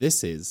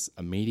This is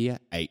a Media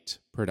 8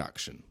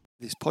 production.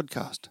 This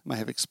podcast may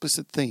have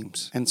explicit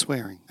themes and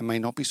swearing and may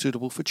not be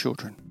suitable for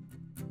children.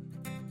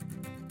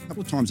 A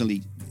couple of times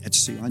at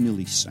sea, I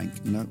nearly sank.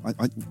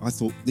 I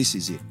thought, this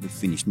is it. We've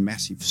finished.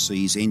 Massive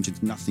seas,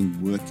 engines,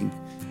 nothing working.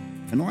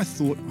 And I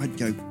thought I'd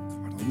go,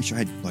 God, I wish I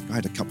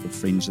had a couple of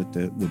friends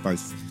that were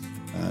both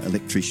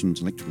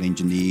electricians, electrical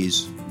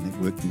engineers, and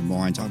that worked in the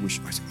mines. I wish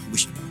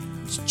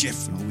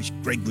Jeff and I wish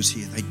Greg was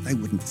here. They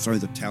wouldn't throw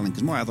the towel in,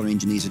 because my other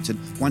engineers had said,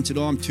 one said,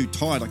 I'm too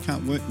tired, I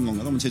can't work any longer.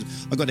 The other one said,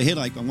 I've got a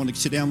headache, I want to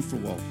sit down for a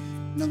while.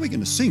 No, we're going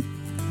to sink.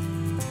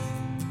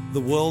 The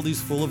world is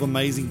full of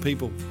amazing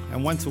people,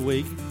 and once a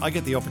week I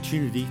get the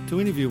opportunity to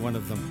interview one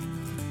of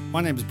them.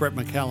 My name is Brett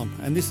McCallum,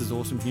 and this is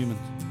Awesome Humans.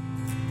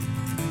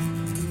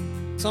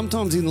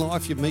 Sometimes in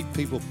life you meet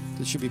people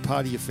that should be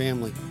part of your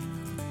family.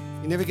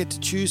 You never get to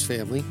choose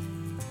family,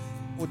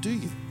 or do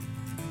you?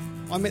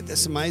 I met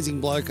this amazing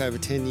bloke over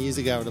 10 years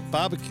ago at a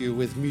barbecue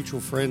with a mutual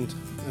friend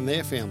and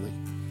their family.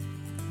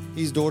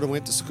 His daughter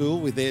went to school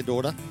with their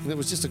daughter, and it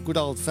was just a good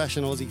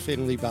old-fashioned Aussie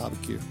family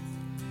barbecue.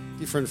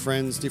 Different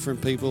friends,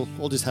 different people,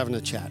 all just having a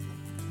chat.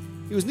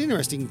 He was an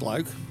interesting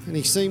bloke, and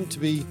he seemed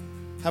to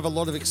have a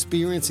lot of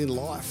experience in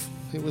life.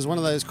 It was one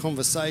of those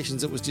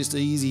conversations that was just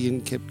easy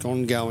and kept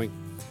on going.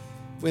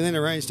 We then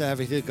arranged to have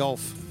a hit of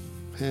golf,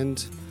 and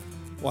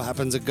what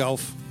happens at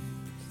golf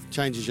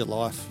changes your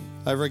life.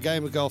 Over a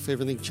game of golf,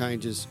 everything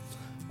changes.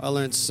 I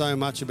learned so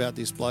much about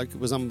this bloke. It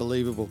was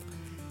unbelievable.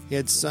 He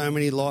had so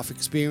many life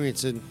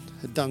experience and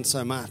had done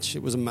so much.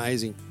 It was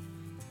amazing.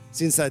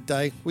 Since that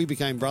day, we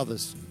became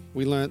brothers.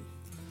 We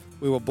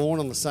were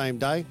born on the same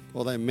day,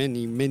 although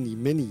many, many,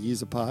 many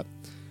years apart,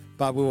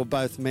 but we were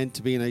both meant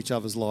to be in each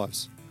other's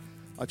lives.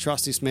 I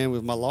trust this man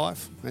with my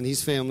life, and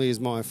his family is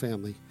my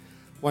family.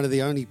 One of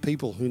the only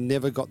people who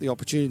never got the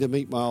opportunity to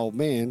meet my old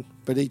man,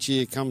 but each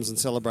year comes and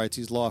celebrates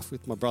his life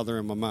with my brother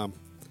and my mum.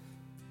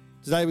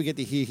 Today we get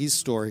to hear his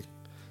story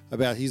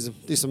about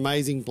this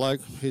amazing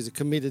bloke who's a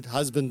committed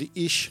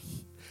husband-ish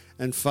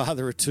and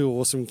father of two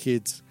awesome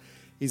kids.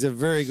 He's a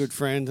very good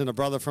friend and a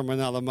brother from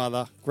another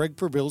mother, Greg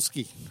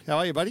Probilski. How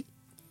are you, buddy?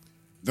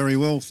 Very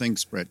well,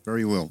 thanks, Brett.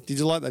 Very well. Did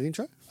you like that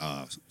intro?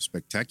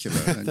 Spectacular.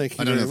 Thank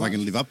you. I don't know if I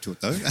can live up to it,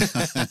 though.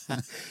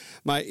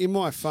 Mate, in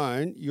my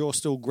phone, you're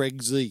still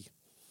Greg Z.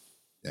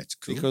 That's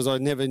cool. Because I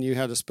never knew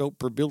how to spell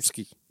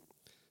Probilski.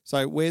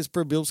 So where's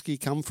Probilski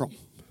come from?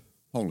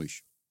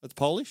 Polish. It's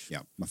Polish?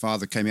 Yeah. My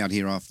father came out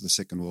here after the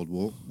Second World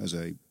War I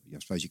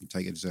suppose you can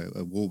take it as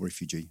a war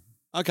refugee.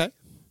 Okay.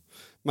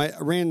 Mate,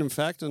 a random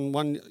fact, and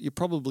one you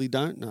probably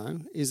don't know,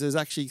 is there's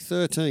actually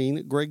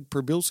 13 Greg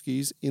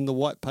Probilskis in the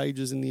white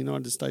pages in the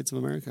United States of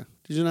America.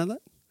 Did you know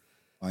that?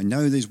 I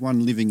know there's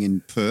one living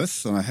in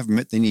Perth, and I haven't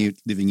met any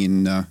living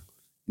in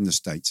the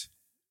States.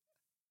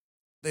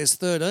 There's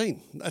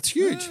 13. That's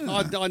huge.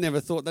 I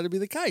never thought that'd be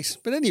the case.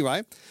 But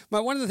anyway,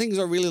 mate, one of the things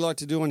I really like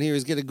to do on here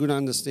is get a good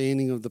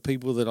understanding of the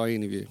people that I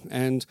interview.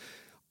 And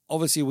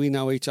obviously we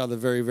know each other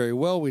very, very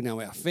well. We know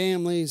our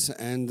families,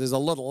 and there's a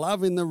lot of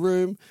love in the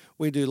room.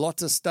 We do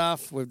lots of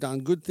stuff. We've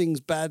done good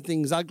things, bad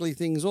things, ugly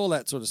things, all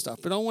that sort of stuff.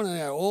 But I want to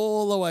go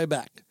all the way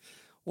back.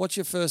 What's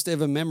your first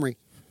ever memory?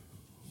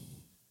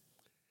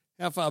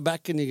 How far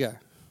back can you go?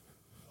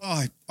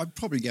 I'd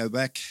probably go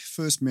back.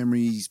 First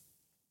memories,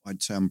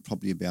 I'd say I'm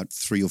probably about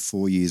 3 or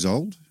 4 years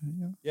old.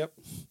 Yeah. Yep.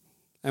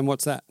 And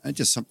what's that? And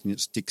just something that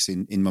sticks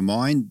in my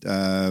mind.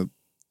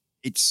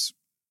 It's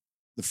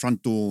the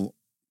front door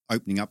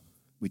opening up,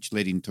 which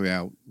led into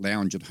our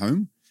lounge at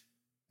home,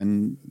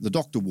 and the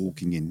doctor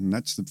walking in. And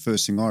that's the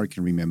first thing I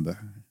can remember.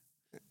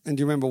 And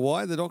do you remember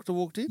why the doctor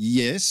walked in?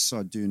 Yes,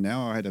 I do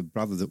now. I had a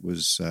brother that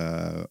was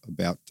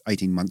about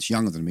 18 months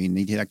younger than me, and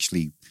he had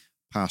actually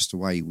passed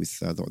away with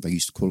what they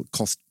used to call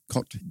it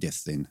cot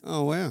death then.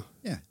 Oh, wow.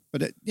 Yeah.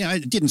 But it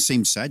didn't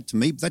seem sad to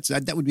me. But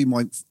that would be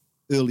my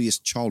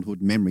earliest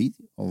childhood memory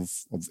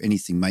of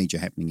anything major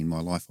happening in my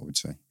life, I would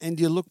say. And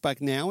do you look back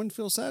now and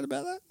feel sad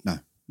about that?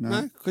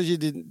 No, because you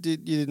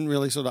didn't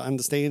really sort of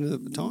understand it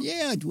at the time.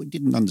 Yeah, I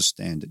didn't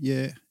understand it.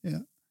 Yeah.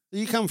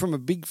 You come from a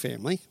big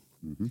family.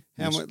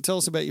 Mm-hmm. Tell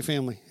us about your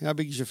family. How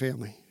big is your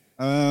family?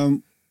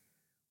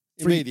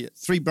 Immediate.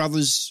 3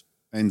 brothers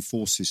and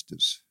 4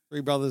 sisters. 3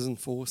 brothers and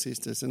 4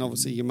 sisters, and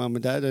obviously your mum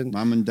and dad. And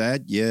mum and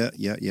dad, yeah.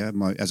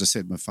 As I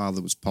said, my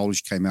father was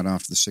Polish, came out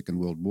after the Second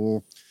World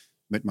War.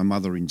 Met my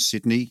mother in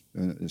Sydney,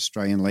 an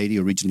Australian lady,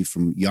 originally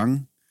from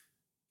Young,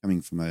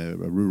 coming from a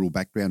rural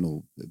background,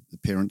 or the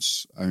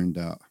parents owned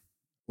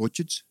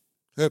orchards.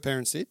 Her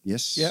parents did?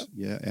 Yes. Yeah.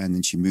 Yeah, and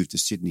then she moved to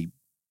Sydney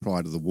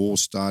prior to the war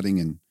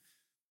starting, and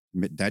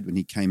met Dad when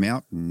he came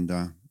out, and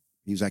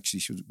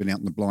she'd been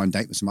out on a blind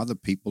date with some other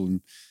people,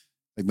 and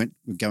they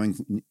were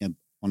going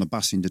on a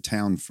bus into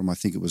town from, I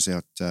think it was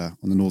out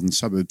on the northern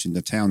suburbs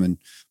into town, and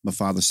my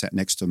father sat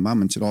next to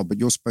Mum and said, but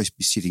you're supposed to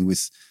be sitting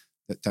with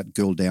that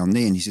girl down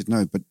there. And he said,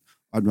 no, but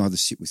I'd rather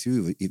sit with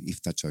you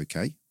if that's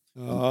okay.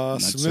 Oh,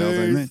 And that's how they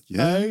smooth. met.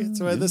 Yeah, Hey, it's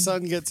where yeah. the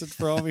sun gets it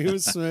from. He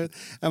was smooth.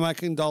 And my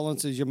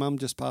condolences, your mum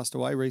just passed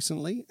away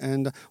recently.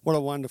 And what a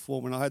wonderful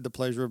woman. I had the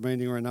pleasure of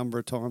meeting her a number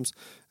of times.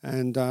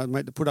 And,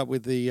 mate, to put up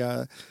with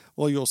the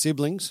all your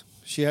siblings,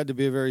 she had to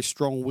be a very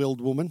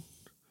strong-willed woman.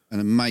 An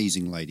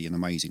amazing lady,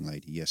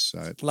 yes.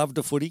 So Loved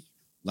the footy.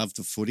 loved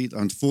the footy.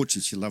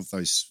 Unfortunately, she loved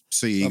those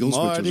Sea Eagles,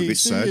 which was a Mighty bit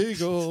sad. Sea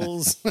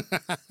Eagles.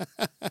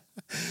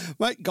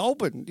 Mate,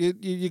 Goulburn.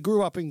 You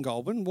grew up in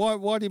Goulburn.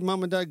 Why did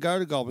mum and dad go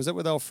to Goulburn? Is that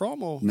where they were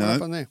from or what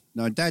happened there?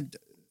 No, Dad,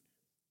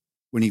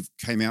 when he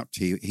came out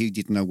here, he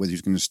didn't know whether he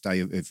was going to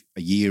stay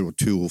a year or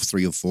 2 or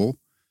 3 or 4.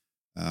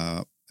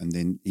 And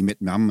then he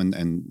met Mum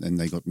and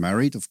they got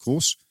married, of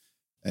course.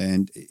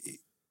 And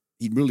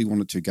he really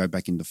wanted to go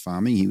back into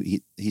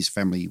farming. His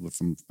family were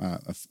from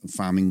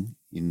farming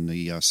in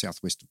the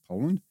southwest of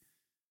Poland.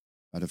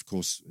 But, of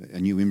course, a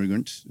new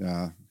immigrant,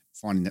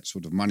 finding that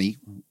sort of money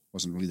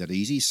wasn't really that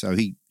easy. So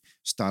he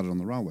started on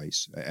the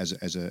railways as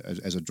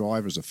a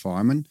driver, as a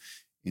fireman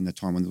in the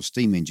time when there were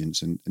steam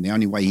engines. And the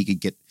only way he could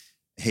get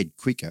ahead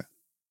quicker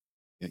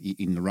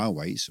in the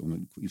railways, or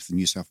if the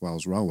New South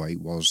Wales Railway,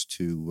 was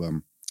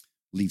to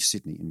leave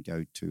Sydney and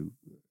go to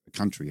a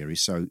country area.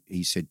 So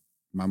he said,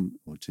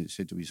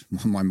 said to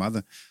my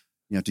mother,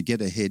 to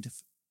get ahead,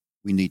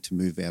 we need to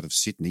move out of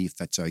Sydney, if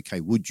that's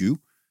okay, would you?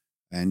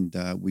 And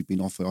I've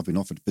been offered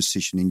a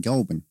position in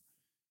Goulburn.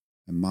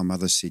 And my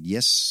mother said,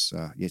 yes,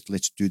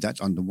 let's do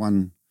that under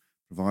one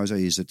proviso,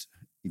 is that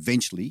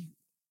eventually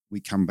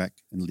we come back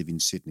and live in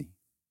Sydney.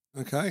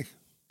 Okay.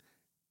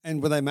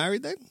 And were they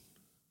married then?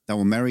 They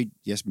were married,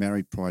 yes,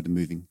 married prior to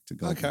moving to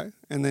Goulburn. Okay.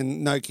 And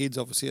then no kids,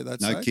 obviously, at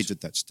that stage? No kids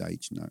at that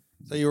stage, no.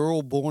 So you were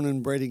all born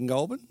and bred in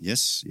Goulburn?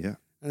 Yes, yeah.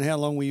 And how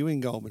long were you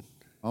in Goulburn?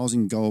 I was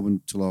in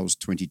Goulburn till I was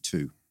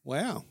 22.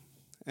 Wow.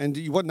 And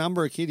what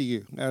number of kid are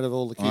you out of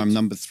all the kids? I'm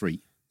number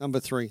 3. Number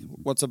 3.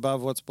 What's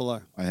above, what's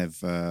below? I have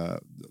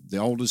the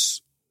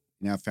oldest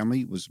in our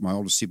family my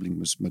oldest sibling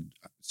was my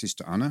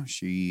sister Anna.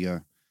 She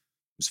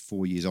was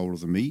 4 years older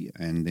than me,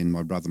 and then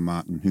my brother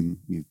Martin, whom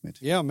you've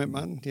met. Yeah, I met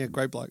Martin. Yeah,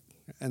 great bloke.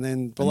 And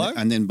then below?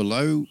 And then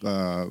below,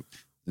 the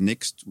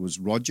next was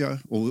Roger,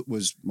 or it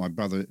was my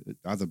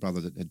other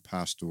brother that had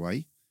passed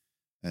away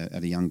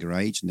at a younger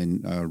age. And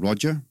then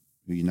Roger,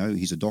 who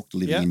he's a doctor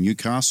living in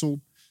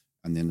Newcastle.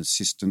 And then my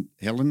sister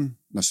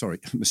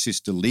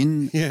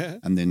Lynn. Yeah.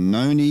 And then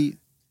Noni,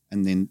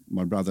 and then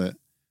my brother.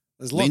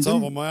 There's lots Lyndon,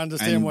 of them. I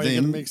understand why you're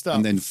getting mixed up.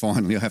 And then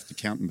finally, I have to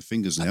count on the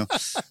fingers now.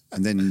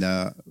 And then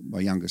my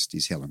youngest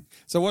is Helen.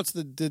 So what's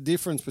the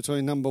difference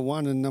between number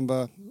 1 and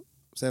number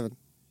 7?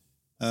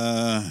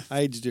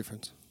 Age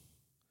difference.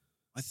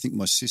 I think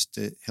my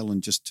sister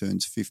Helen just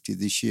turns 50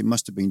 this year.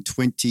 Must have been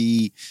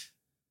 20.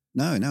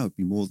 No, it'd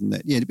be more than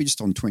that. Yeah, it'd be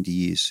just on 20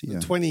 years.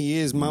 Yeah. 20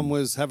 years mum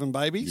was having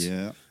babies.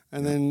 Yeah.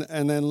 And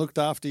then looked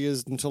after you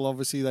until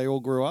obviously they all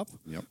grew up.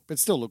 Yep. But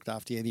still looked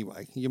after you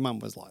anyway. Your mum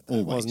was like that,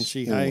 Always, wasn't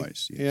she?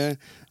 always, Hey? yes.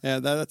 Yeah,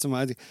 that's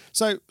amazing.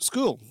 So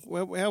school,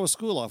 how was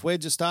school life?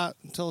 Where'd you start?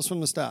 Tell us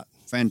from the start.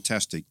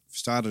 Fantastic.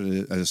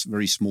 Started at a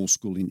very small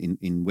school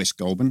in West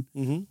Goulburn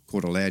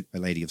called a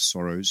Lady of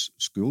Sorrows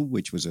School,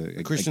 which was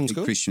a Christian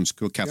school? Christian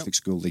school, Catholic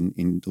school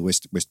in the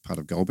west part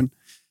of Goulburn.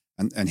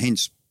 And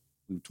hence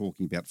we were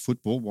talking about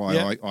football,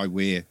 why I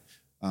wear...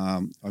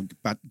 I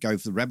go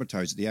for the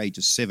Rabbitohs at the age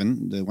of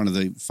 7. One of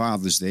the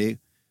fathers there,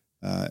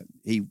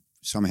 he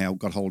somehow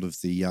got hold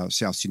of the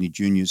South Sydney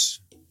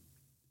Juniors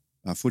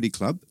footy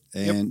club,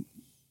 and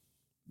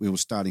we were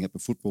starting up a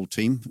football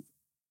team.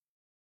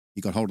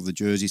 He got hold of the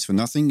jerseys for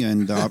nothing,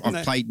 and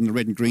I've played in the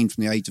red and green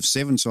from the age of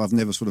 7, so I've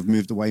never sort of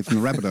moved away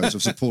from the Rabbitohs.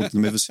 I've supported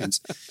them ever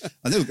since.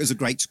 I think it was a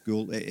great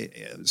school,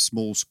 a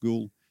small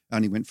school. I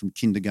only went from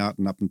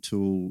kindergarten up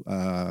until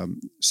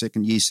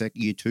second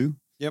year 2.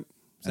 Yep.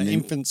 So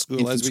infant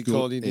school, as we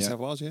call it in New South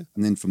Wales, yeah.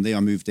 And then from there I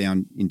moved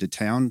down into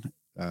town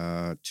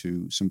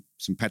to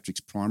St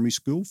Patrick's Primary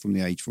School from the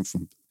age from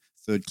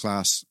 3rd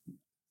class,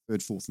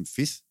 3rd, 4th and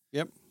 5th.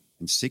 Yep.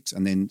 And 6th,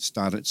 and then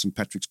started at St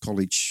Patrick's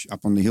College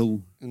up on the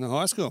hill. In the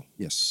high school?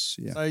 Yes,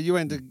 yeah. So you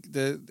went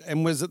to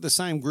and was it the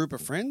same group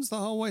of friends the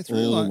whole way through?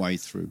 All the way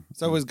through.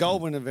 So was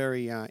Goulburn a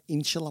very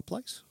insular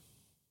place?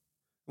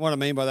 What I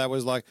mean by that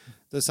was like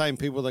the same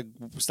people that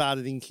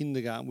started in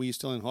kindergarten. Were you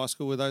still in high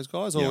school with those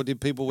guys, or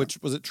did people? Which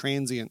was it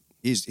transient?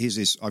 Here's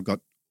this. I've got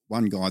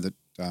one guy that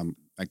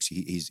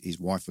actually his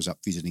wife was up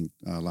visiting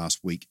last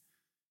week.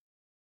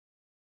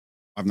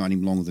 I've known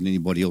him longer than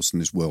anybody else in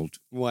this world.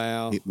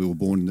 Wow. We were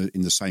born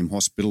in the same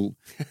hospital,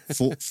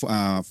 for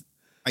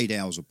 8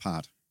 hours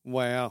apart.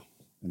 Wow.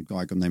 And a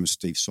guy got named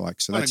Steve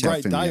Sykes. So What that's a great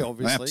how day, familiar.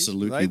 obviously.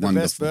 Absolutely the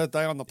wonderful. best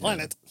birthday on the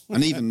planet. Yeah.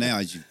 And even now,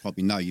 as you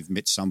probably know, you've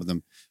met some of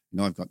them.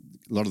 I've got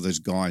a lot of those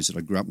guys that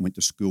I grew up and went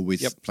to school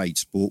with, played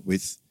sport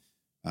with.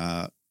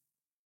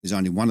 There's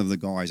only one of the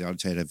guys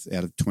out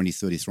of 20,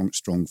 30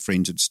 strong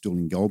friends that's still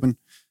in Goulburn.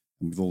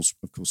 And we've all,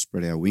 of course,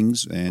 spread our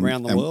wings. And,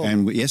 around the world.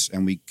 And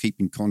we keep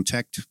in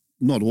contact.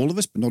 Not all of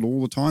us, but not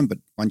all the time. But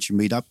once you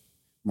meet up,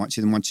 you might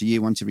see them once a year,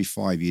 once every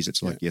 5 years.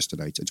 It's like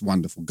yesterday. It's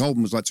wonderful.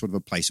 Goulburn was that sort of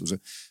a place.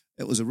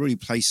 It was a really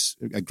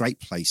a great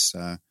place.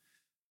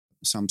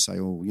 some say,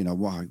 oh,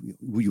 why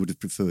you would have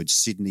preferred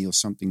Sydney or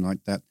something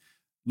like that.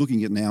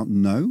 Looking at it now,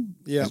 no.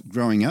 Yeah. As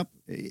growing up,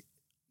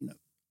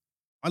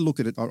 I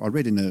look at it. I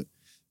read in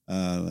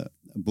a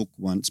book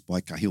once by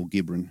Cahill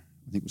Gibran.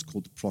 I think it was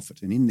called The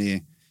Prophet, and in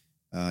there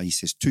he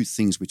says two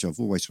things which I've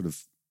always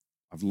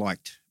I've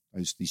liked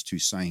these two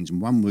sayings.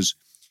 And one was,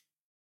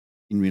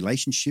 in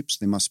relationships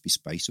there must be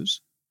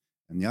spaces,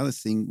 and the other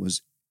thing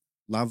was,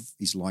 love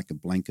is like a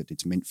blanket;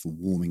 it's meant for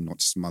warming,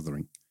 not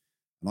smothering.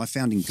 And I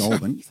found in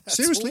Goulburn,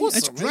 seriously, awesome,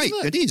 that's great.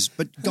 isn't it? It is,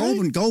 but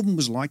Goulburn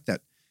was like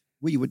that.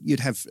 Where you'd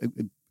have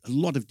a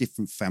lot of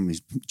different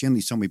families,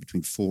 generally somewhere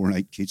between 4 and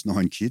 8 kids,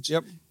 9 kids.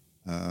 Yep.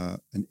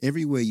 And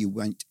everywhere you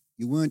went,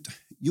 you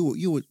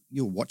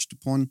were watched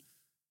upon,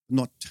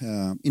 not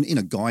in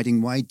a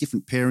guiding way.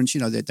 Different parents,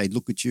 they'd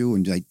look at you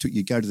and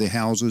you go to their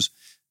houses.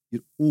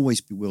 You'd always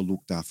be well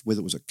looked after,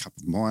 whether it was a cup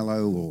of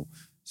Milo or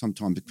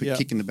sometimes a quick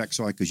kick in the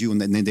backside because you and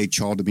then their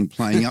child had been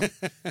playing up.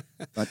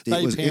 But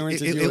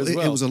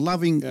it was a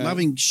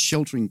loving,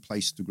 sheltering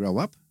place to grow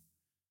up,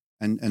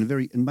 and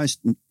most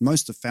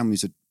of the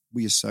families that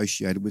we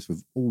associated with were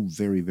all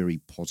very, very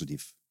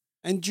positive.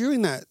 And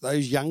during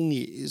those young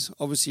years,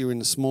 obviously you're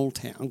in a small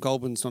town.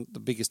 Goulburn's not the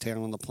biggest town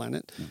on the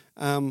planet.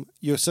 No.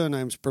 Your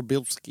surname's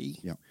Prabilski.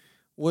 Yeah.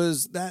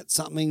 Was that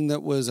something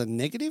that was a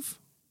negative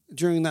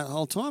during that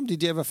whole time?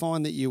 Did you ever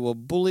find that you were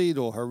bullied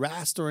or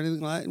harassed or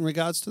anything like that in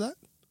regards to that?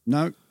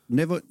 No,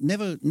 never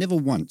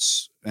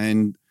once.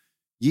 And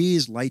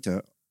years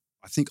later,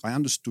 I think I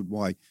understood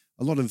why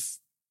a lot of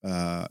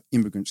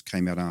immigrants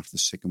came out after the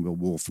Second World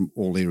War from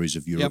all areas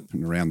of Europe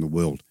and around the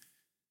world.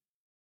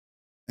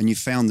 And you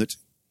found that,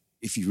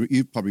 if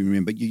you probably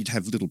remember, you'd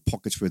have little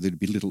pockets where there'd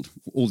be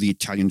all the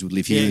Italians would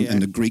live here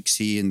and the Greeks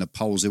here and the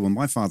Poles there. When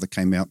my father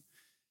came out,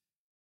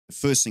 the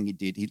first thing he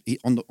did, he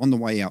on the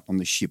way out on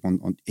the ship,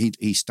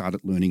 he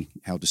started learning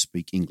how to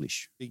speak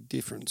English. Big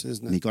difference,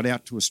 isn't it? And he got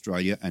out to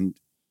Australia and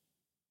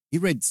he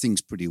read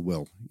things pretty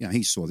well.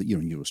 He saw that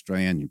you're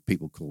Australian,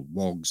 people called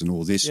wogs and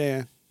all this.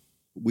 Yeah.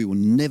 We were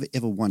never,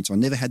 ever once, I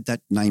never had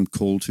that name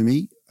called to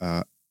me,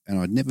 and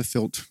I'd never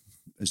felt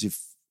as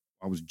if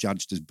I was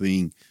judged as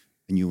being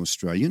a new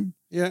Australian.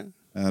 Yeah.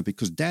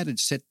 Because Dad had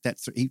set that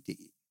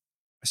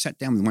I sat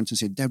down with him once and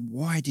said, Dad,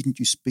 why didn't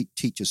you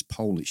teach us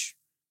Polish?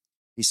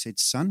 He said,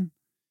 son,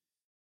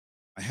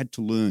 I had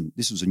to learn.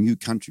 This was a new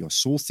country. I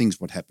saw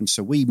things what happened.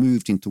 So we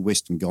moved into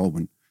Western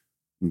Goulburn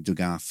in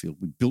Dugarfield.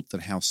 We built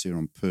that house there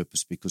on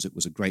purpose because it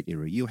was a great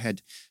area. You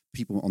had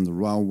people on the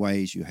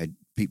railways, you had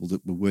people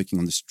that were working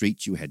on the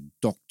streets, you had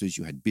doctors,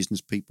 you had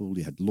business people,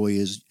 you had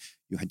lawyers,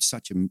 you had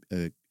such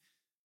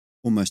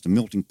almost a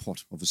melting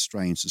pot of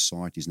Australian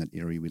societies in that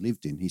area we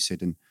lived in. He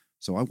said, and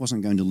so I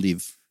wasn't going to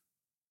live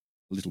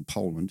a little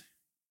Poland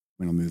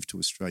when I moved to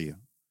Australia.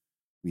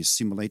 We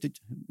assimilated.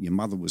 Your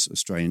mother was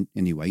Australian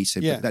anyway. He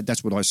said, but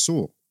that's what I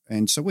saw.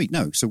 And so we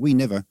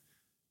never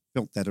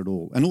felt that at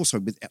all. And also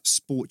with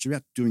sports, you're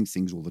out doing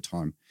things all the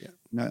time. Yeah.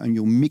 And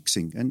you're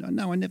mixing. And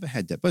no, I never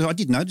had that. But I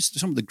did notice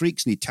some of the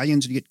Greeks and the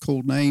Italians, you get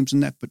called names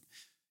and that. But,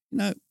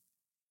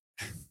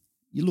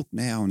 you look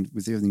now and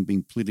with everything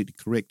being politically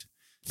correct,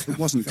 it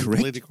wasn't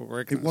correct.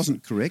 It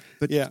wasn't correct.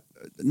 But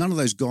none of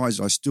those guys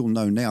I still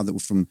know now that were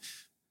from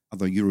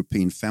other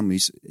European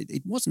families, there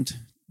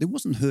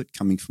wasn't hurt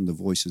coming from the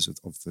voices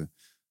of the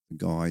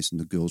guys and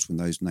the girls when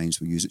those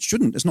names were used. It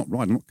shouldn't. It's not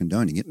right. I'm not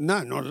condoning it.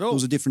 No, not at all. It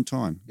was a different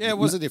time. Yeah, it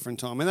was a different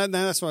time. And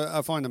that's what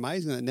I find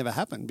amazing that it never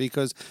happened,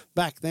 because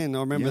back then I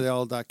remember the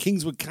old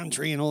Kingswood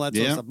country and all that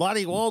sort of stuff,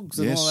 bloody wogs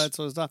and all that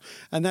sort of stuff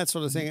and that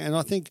sort of thing. And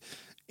I think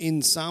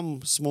in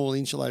some small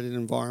insulated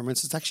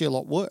environments, it's actually a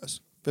lot worse.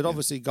 But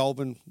obviously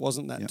Goulburn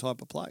wasn't that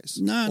type of place.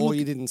 No. Or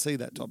you didn't see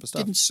that type of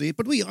stuff. Didn't see it.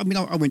 But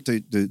I went to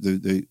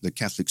the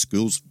Catholic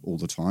schools all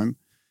the time.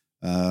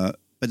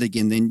 But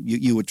again, then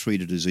you were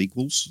treated as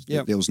equals.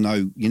 Yep. There was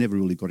you never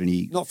really got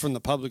any... Not from the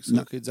public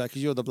school kids, though,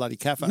 because you're the bloody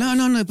cafe.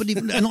 No. But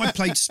and I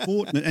played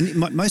sport. And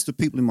most of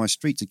the people in my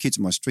streets, the kids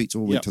in my streets,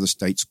 all went to the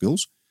state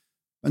schools.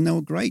 And they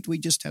were great. We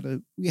just had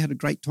a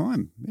great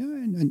time. Yeah,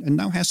 and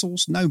no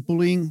hassles, no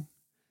bullying.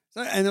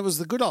 So, and it was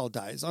the good old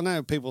days. I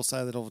know people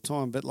say that all the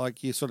time, but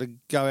like you sort of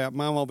go out,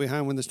 Mum, I'll be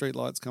home when the street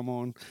lights come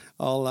on.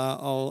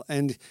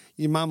 And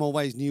your mum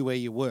always knew where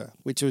you were,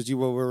 which was you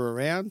were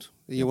around.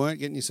 You weren't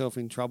getting yourself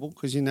in trouble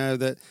because you know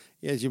that,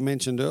 as you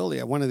mentioned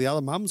earlier, one of the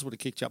other mums would have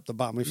kicked you up the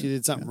bum if you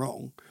did something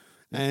wrong.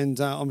 And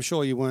I'm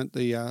sure you weren't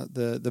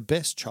the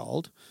best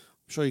child.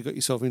 I'm sure you got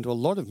yourself into a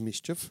lot of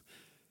mischief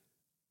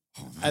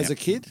as a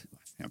kid.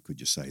 How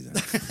could you say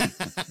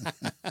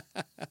that?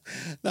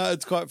 No,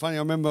 it's quite funny. I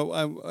remember,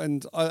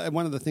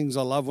 one of the things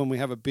I love when we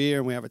have a beer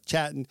and we have a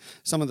chat, and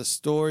some of the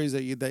stories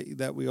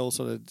that we all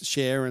sort of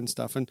share and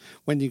stuff. And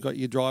when you got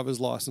your driver's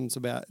license,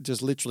 about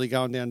just literally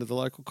going down to the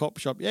local cop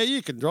shop, yeah,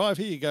 you can drive.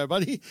 Here you go,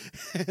 buddy.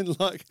 And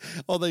like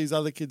all these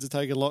other kids are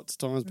taking lots of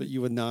times, but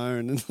you were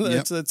known, and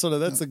that's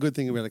the good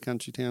thing about a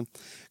country town.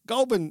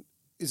 Goulburn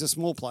is a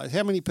small place.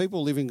 How many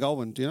people live in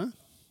Goulburn? Do you know?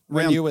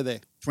 When you were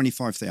there,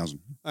 25,000.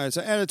 All right,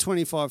 so out of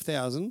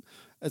 25,000.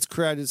 It's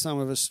created some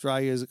of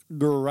Australia's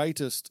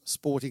greatest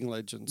sporting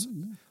legends.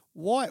 Mm-hmm.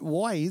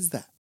 Why is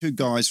that? two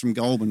guys from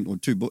Goulburn, or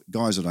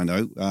guys that I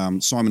know,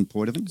 Simon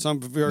Poitevin. Some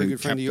very good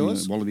friend of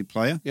yours. Wallaby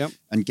player. Yep.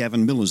 And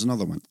Gavin Miller's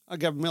another one. Oh,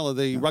 Gavin Miller,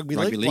 the rugby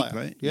league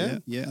player. Yeah.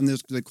 And there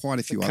are quite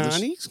a few the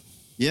others. Carnies.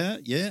 Yeah.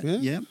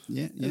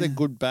 They're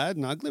good, bad,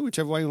 and ugly,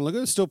 whichever way you want to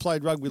look at it. Still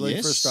played rugby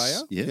league for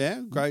Australia.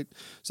 Yeah, great.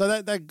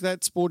 So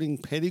that sporting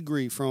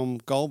pedigree from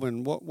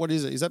Goulburn, what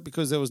is it? Is that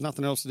because there was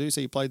nothing else to do,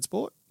 so you played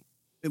sport?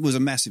 It was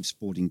a massive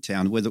sporting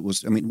town. Whether it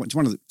was, it's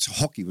one of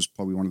hockey was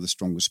probably one of the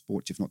strongest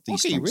sports, if not the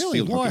hockey, strongest.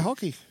 Really? Why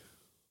hockey?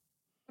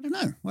 I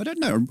don't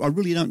know. I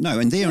really don't know.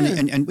 And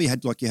and we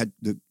had you had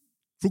the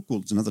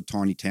Crookwoods, another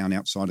tiny town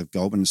outside of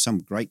Goulburn, and some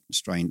great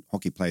Australian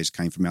hockey players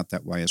came from out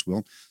that way as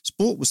well.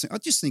 Sport was, I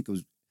just think it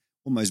was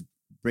almost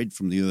bred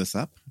from the earth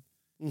up.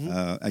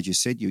 Mm-hmm. As you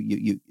said,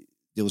 you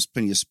there was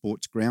plenty of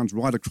sports grounds.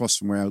 Right across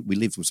from where we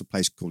lived was a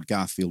place called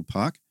Garfield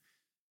Park.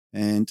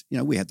 And,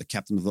 we had the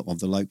captain of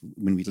the local,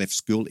 when we left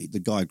school,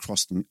 the guy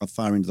across the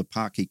far end of the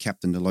park, he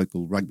captained the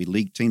local rugby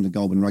league team, the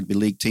Goulburn Rugby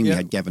League team. Yep. We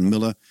had Gavin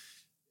Miller.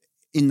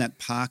 In that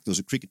park, there was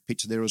a cricket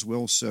pitch there as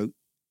well. So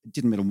it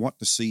didn't matter what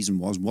the season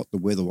was, what the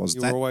weather was.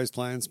 You were always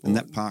playing sport. And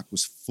that park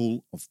was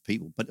full of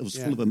people, but it was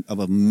full of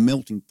a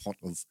melting pot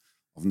of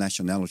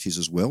nationalities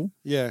as well.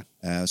 Yeah.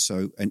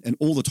 So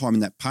all the time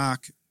in that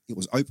park, it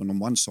was open on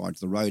one side of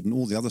the road, and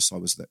all the other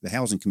side was the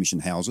Housing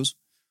Commission houses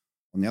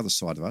on the other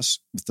side of us,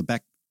 with the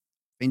back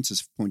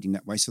fences pointing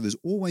that way. So there's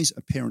always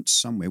a parent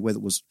somewhere, whether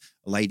it was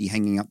a lady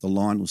hanging up the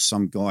line or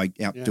some guy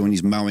out doing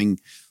his mowing.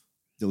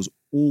 There was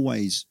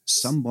always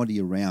somebody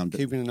around.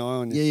 Keeping an eye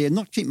on you. Yeah,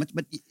 not keeping much,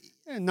 but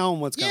knowing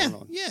what's going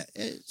on. Yeah.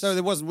 So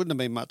there wouldn't have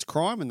been much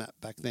crime in that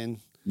back then.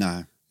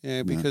 No.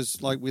 Yeah, because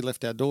we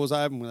left our doors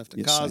open, we left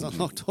the cars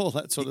unlocked, all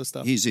that sort of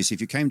stuff. Here's this: if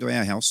you came to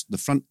our house, the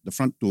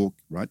front door,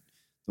 right,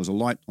 there was a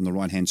light on the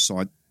right hand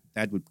side.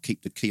 Dad would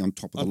keep the key on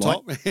top of the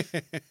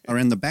light.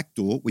 Around the back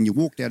door, when you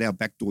walked out our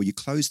back door, you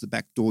closed the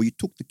back door, you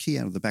took the key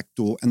out of the back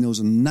door, and there was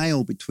a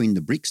nail between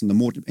the bricks and the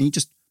mortar, and you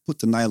just put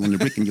the nail on the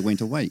brick and you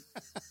went away.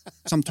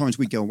 Sometimes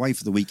we'd go away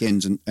for the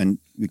weekends and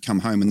we'd come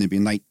home and there'd be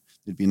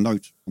a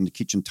note on the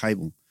kitchen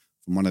table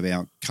from one of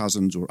our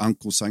cousins or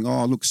uncles saying,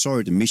 "Oh, look,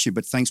 sorry to miss you,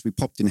 but thanks, we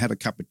popped in, had a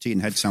cup of tea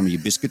and had some of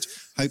your biscuits.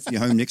 Hopefully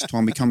you're home next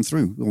time we come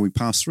through or we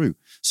pass through."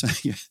 So,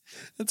 yeah.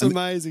 That's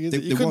amazing, isn't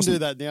it? You couldn't do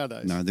that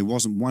nowadays. No, there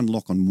wasn't one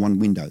lock on one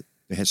window.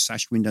 They had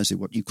sash windows.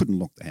 You couldn't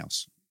lock the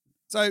house.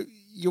 So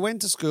you went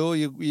to school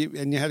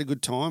and you had a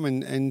good time.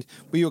 And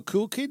were you a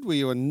cool kid? Were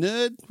you a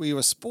nerd? Were you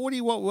a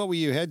sporty? What were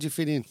you? How'd you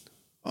fit in?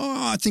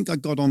 Oh, I think I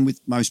got on with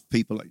most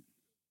people. A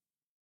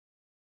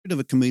bit of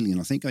a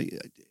chameleon, I think.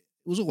 It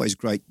was always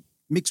great.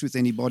 Mix with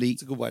anybody.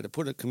 It's a good way to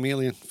put it,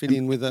 chameleon. Fit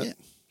in with it. Yeah,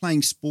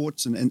 playing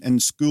sports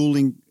and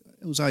schooling.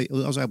 I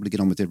was able to get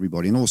on with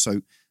everybody. And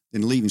also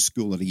then leaving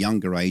school at a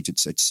younger age, at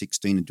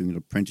 16 and doing an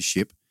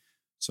apprenticeship.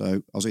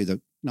 So I was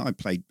I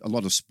played a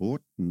lot of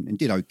sport and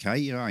did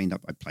okay. I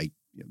played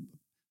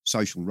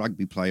social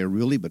rugby player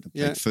really, but I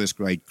played first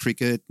grade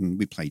cricket and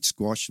we played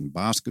squash and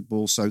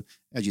basketball. So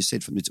as you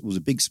said, it was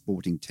a big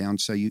sporting town.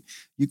 So you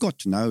got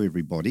to know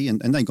everybody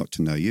and they got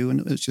to know you. And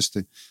it was just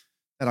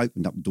that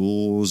opened up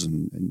doors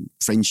and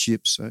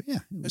friendships. So, yeah.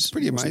 It's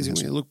pretty amazing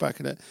when you look back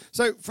at it.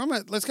 So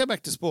let's go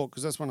back to sport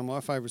because that's one of my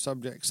favourite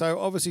subjects. So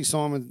obviously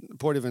Simon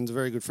Poitevin is a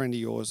very good friend of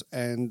yours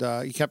and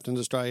he captained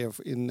Australia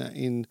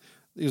in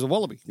he was a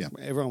Wallaby. Yeah.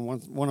 Everyone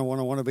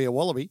want to be a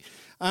Wallaby.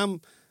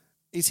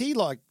 Is he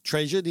like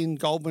treasured in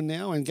Goulburn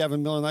now and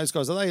Gavin Miller and those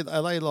guys? Are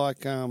they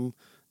like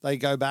they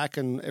go back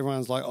and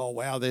everyone's like, oh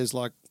wow,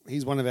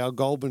 he's one of our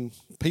Goulburn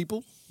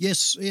people?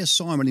 Yes,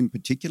 Simon in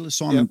particular.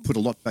 Simon put a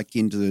lot back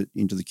into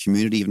the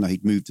community, even though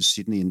he'd moved to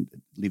Sydney and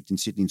lived in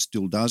Sydney and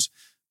still does.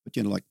 But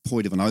like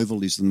Poitevin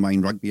Oval is the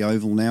main rugby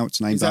oval now. It's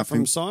named after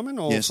him. Is that from Simon?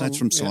 Or yes, that's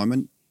from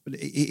Simon. But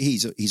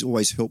he's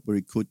always helped where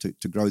he could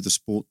to grow the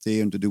sport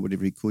there and to do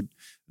whatever he could.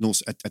 And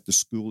also at the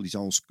school, his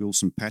old school,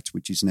 St. Pat's,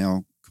 which is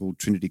now called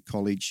Trinity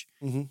College.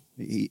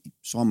 Mm-hmm.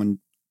 Simon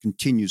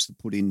continues to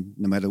put in,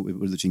 no matter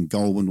whether it's in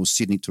Goulburn or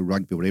Sydney to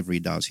rugby, whatever he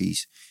does.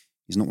 He's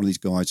not one of these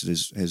guys that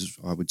has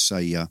I would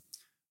say,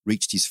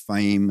 reached his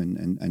fame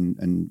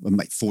and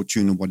made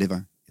fortune or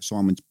whatever.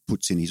 Simon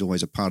puts in. He's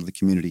always a part of the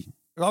community.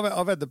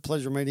 I've had the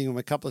pleasure of meeting him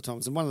a couple of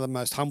times and one of the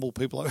most humble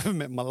people I've ever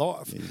met in my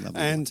life. Yeah,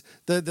 and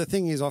the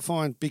thing is I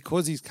find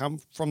because he's come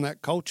from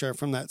that culture,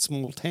 from that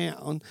small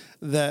town,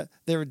 that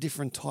they're a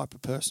different type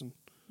of person.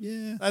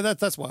 Yeah.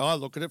 That's why I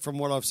look at it from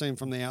what I've seen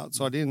from the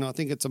outside in. I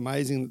think it's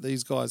amazing that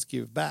these guys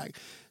give back.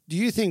 Do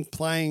you think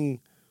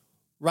playing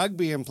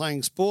rugby and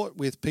playing sport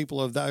with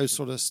people of those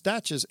sort of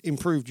statures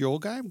improved your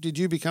game? Did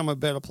you become a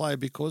better player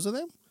because of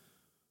them?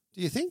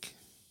 Do you think?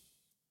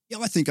 Yeah,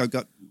 I think I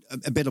got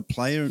a better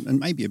player and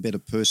maybe a better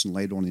person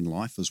later on in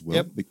life as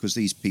well, because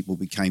these people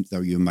they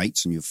were your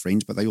mates and your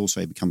friends, but they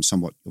also become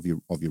somewhat of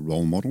your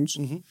role models.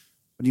 Mm-hmm.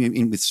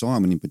 But with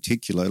Simon in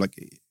particular, like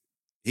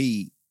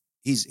his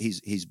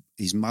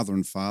mother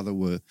and father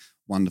were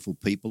wonderful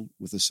people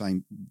with the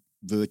same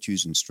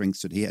virtues and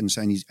strengths that he had,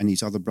 and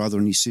his other brother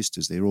and his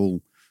sisters, they're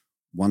all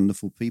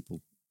wonderful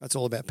people. That's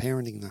all about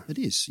parenting, though. It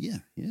is, yeah.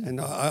 And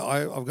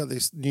I've got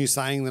this new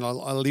saying that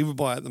I live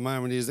by at the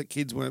moment is that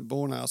kids weren't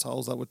born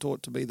assholes; they were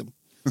taught to be them.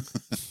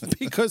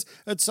 because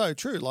it's so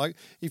true. Like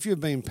if you've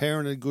been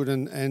parented good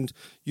and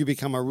you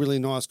become a really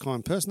nice,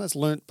 kind person, that's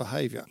learnt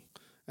behaviour.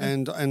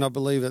 And I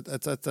believe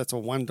that's a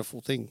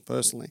wonderful thing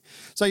personally.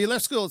 So you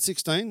left school at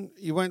 16.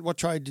 You went. What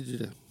trade did you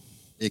do?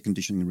 Air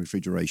conditioning and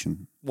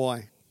refrigeration.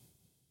 Why?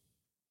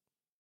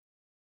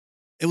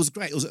 It was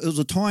great. It was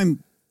a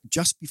time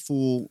just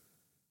before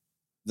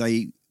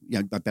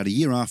about a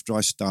year after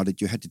I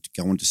started, you had to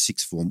go on to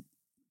sixth form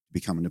to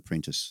become an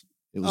apprentice.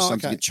 It was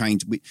something that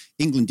changed.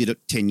 England did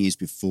it 10 years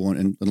before,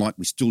 and like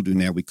we still do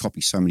now, we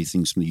copy so many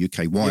things from the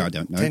UK. Why, I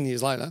don't know. 10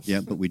 years later.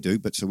 Yeah, but we do.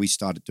 But so we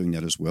started doing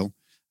that as well.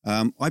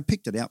 I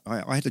picked it out.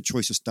 I had a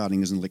choice of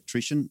starting as an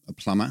electrician, a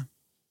plumber,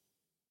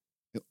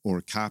 or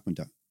a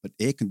carpenter. But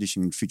air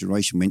conditioning and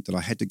refrigeration meant that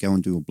I had to go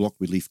and do a block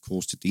relief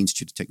course at the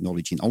Institute of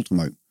Technology in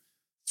Ultimo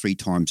 3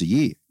 times a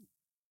year.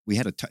 We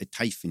had a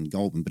TAFE in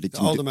Goulburn, but it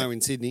didn't Ultimo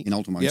in Sydney.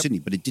 In Sydney,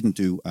 but it didn't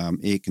do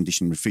air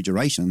conditioning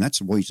refrigeration, and that's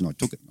the reason I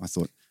took it. I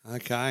thought,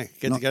 okay,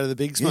 to go to the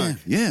big smoke.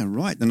 Yeah,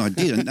 right, and I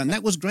did, and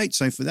that was great.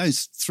 So for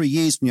those 3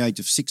 years from the age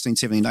of 16,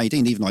 17,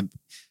 18, even I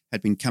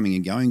had been coming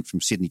and going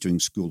from Sydney during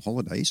school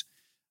holidays,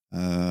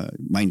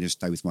 mainly to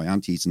stay with my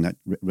aunties and that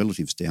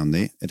relatives down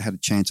there. It had a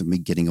chance of me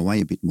getting away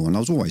a bit more, and I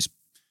was always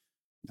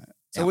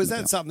So was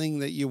that something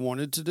that you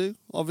wanted to do?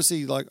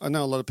 Obviously, like I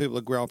know a lot of people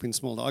that grow up in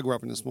I grew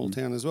up in a small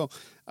town as well,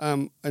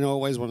 and I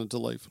always wanted to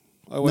leave.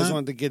 I always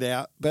wanted to get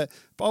out, but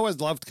I always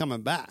loved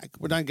coming back.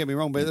 Well, don't get me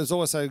wrong, but there's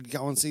also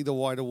go and see the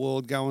wider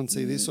world, go and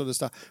see this sort of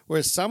stuff.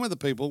 Whereas some of the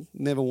people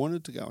never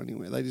wanted to go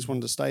anywhere. They just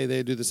wanted to stay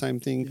there, do the same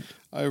thing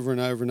over and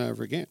over and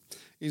over again.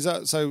 Is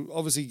that so?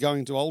 Obviously,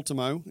 going to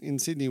Ultimo in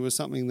Sydney was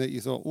something that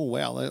you thought, oh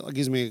wow, that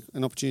gives me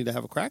an opportunity to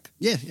have a crack.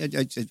 Yeah,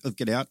 I'd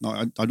get out.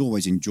 I'd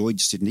always enjoyed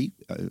Sydney.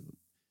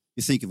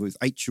 You think of it with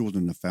 8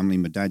 children in the family.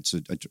 My dad's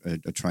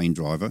a train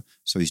driver,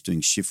 so he's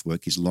doing shift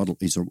work. He's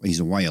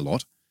away a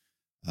lot.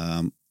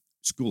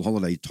 School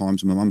holiday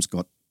times, my mum's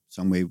got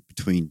somewhere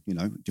between,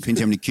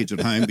 depends how many kids at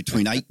home,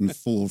 between 8 and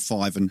 4 or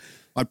 5, and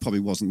I probably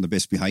wasn't the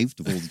best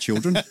behaved of all the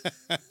children.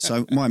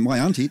 So my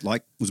auntie,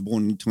 was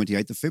born on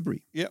 28th of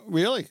February. Yeah,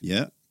 really?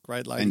 Yeah.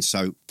 Great lady. And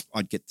so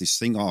I'd get this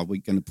thing, we're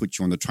going to put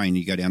you on the train and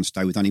you go down and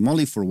stay with Auntie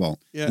Molly for a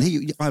while. Yeah.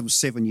 And I was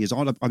 7 years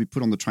old. I'd be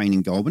put on the train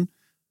in Goulburn,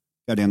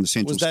 go down the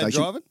central station. Was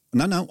Dad driving?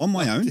 No, on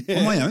my own. Yeah.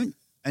 On my own.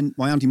 And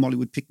my Auntie Molly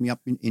would pick me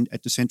up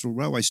at the Central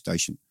Railway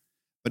Station.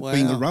 But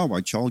being a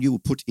railway child, you were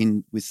put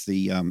in with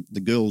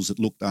the girls that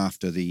looked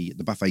after the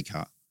buffet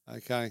car.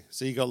 Okay,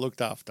 so you got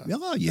looked after.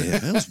 Oh, yeah,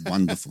 that was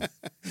wonderful.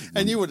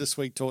 And you would have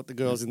sweet-taught the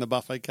girls in the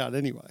buffet cart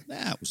anyway.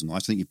 Yeah, it was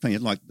nice. I think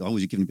I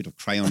was given a bit of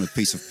crayon on a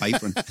piece of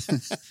paper and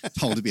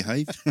told to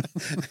behave.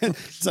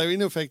 So,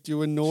 in effect, you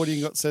were naughty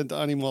and got sent to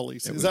Auntie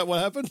Molly's. Is that what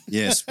happened?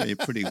 Yes, yeah,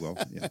 pretty well,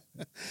 yeah.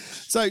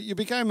 So, you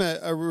became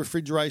a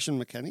refrigeration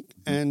mechanic,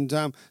 and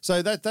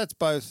so that's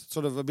both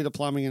sort of a bit of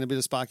plumbing and a bit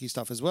of sparky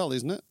stuff as well,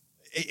 isn't it?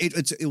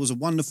 It was a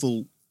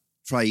wonderful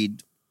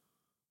trade.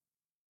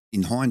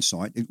 In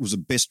hindsight, it was the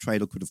best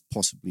trade I could have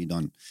possibly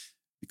done,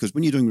 because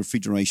when you're doing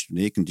refrigeration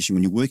and air conditioning,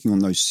 when you're working on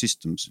those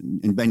systems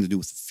and being to do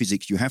with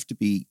physics, you have to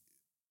be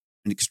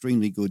an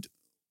extremely good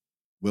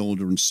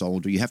welder and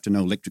solder. You have to know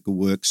electrical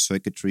work,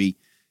 circuitry.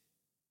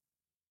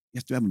 You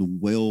have to be able to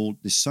weld.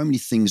 There's so many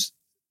things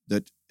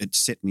that it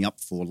set me up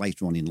for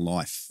later on in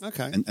life.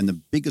 Okay. And the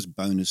biggest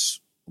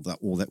bonus of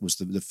that was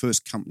the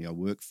first company I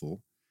worked for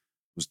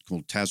was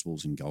called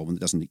Taswell's in Goulburn.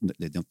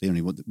 They're not there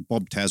anymore.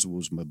 Bob Taswell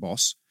was my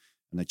boss,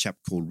 and a chap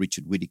called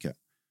Richard Whittaker.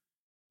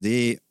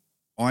 Their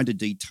eye to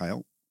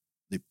detail,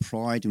 their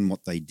pride in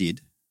what they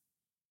did.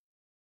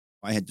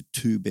 I had the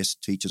 2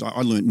 best teachers.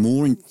 I learned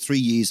more in 3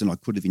 years than I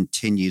could have in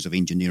 10 years of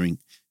engineering.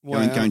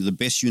 Wow. Going to the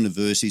best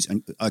universities,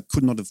 and I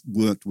could not have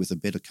worked with a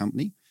better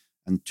company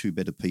and 2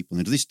 better people.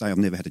 And to this day, I've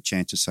never had a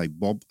chance to say,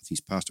 Bob,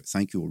 he's passed it,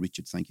 thank you, or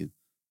Richard, thank you.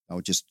 They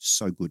were just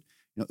so good.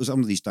 It was one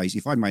of these days,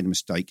 if I made a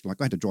mistake,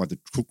 like I had to drive the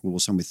Crookwell or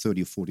somewhere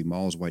 30 or 40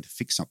 miles away to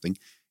fix something.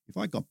 If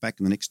I got back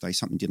and the next day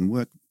something didn't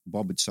work, the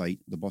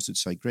boss would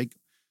say, Greg,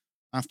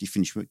 after you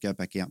finish work, go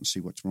back out and see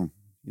what's wrong.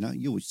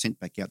 You were sent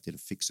back out there to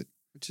fix it.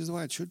 Which is the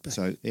way it should be.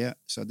 So, yeah,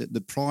 so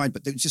the pride,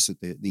 but it's just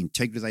the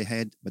integrity they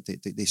had, but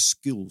their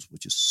skills were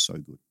just so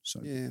good.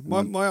 So yeah,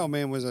 my old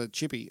man was a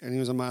chippy and he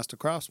was a master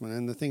craftsman.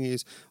 And the thing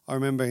is, I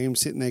remember him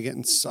sitting there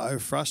getting so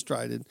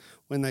frustrated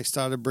when they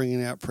started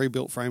bringing out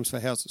pre-built frames for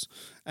houses.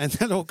 And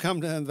that all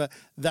come down to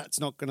that's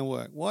not going to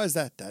work. Why is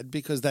that, Dad?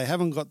 Because they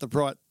haven't got the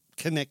right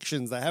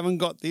connections, they haven't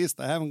got this,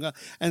 they haven't got,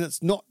 and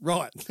it's not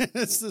right.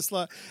 It's just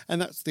like, and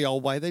that's the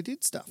old way they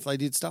did stuff. They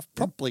did stuff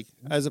properly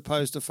as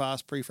opposed to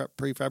fast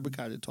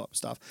prefabricated type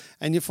stuff.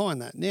 And you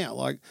find that now,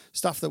 like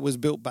stuff that was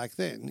built back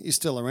then is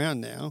still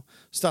around now.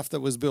 Stuff that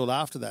was built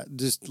after that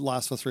just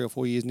lasts for 3 or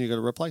 4 years and you've got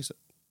to replace it.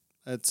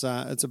 It's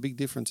a big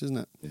difference, isn't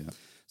it? Yeah.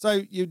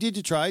 So you did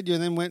your trade, you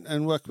then went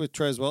and worked with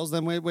Treswells.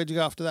 Then where'd you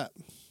go after that?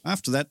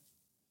 After that,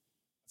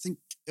 I think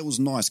it was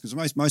nice because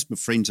most of my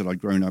friends that I'd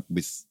grown up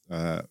with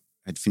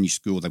had finished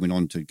school. They went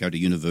on to go to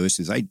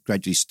universities. They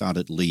gradually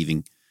started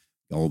leaving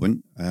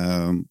Goulburn.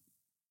 And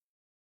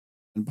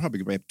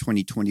probably about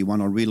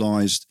 2021, I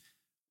realised,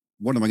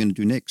 what am I going to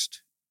do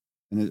next?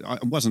 And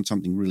it wasn't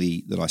something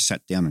really that I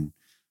sat down and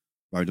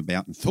wrote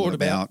about and thought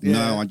about. Yeah.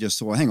 No, I just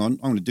thought, hang on,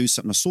 I'm going to do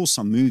something. I saw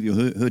some movie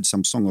or heard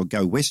some song, I'll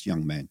Go West,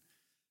 Young Man.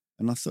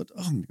 And I thought,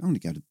 I'm going to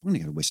go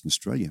to Western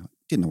Australia. I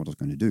didn't know what I was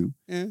going to do.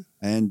 Yeah.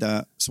 And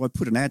so I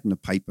put an ad in the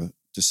paper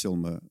to sell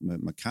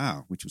my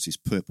car, which was this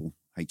purple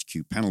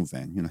HQ panel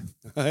van, you know.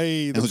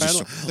 Hey, And the I was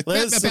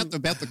panel. just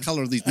about the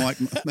colour of these mic.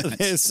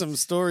 There's some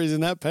stories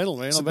in that panel,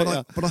 man. So,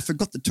 but I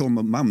forgot to tell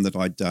my mum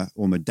that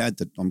or my dad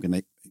that I'm going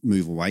to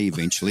move away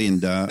eventually,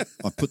 and I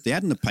put the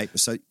ad in the paper.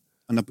 So,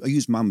 and I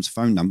used mum's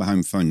phone number,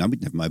 home phone number. We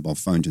didn't have mobile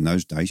phones in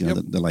those days, you know,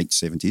 the late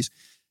 70s.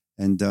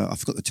 And I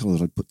forgot to tell her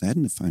that I'd put the ad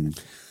in the phone.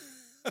 And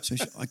so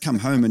I come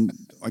home and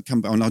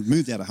I'd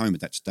moved out of home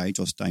at that stage.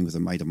 I was staying with a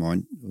mate of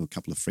mine, or a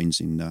couple of friends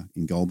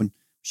in Goulburn,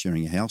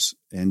 sharing a house.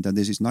 And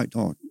there's this note,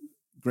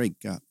 Greg,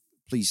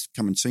 please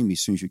come and see me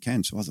as soon as you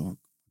can. So I thought,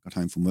 I got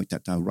home from work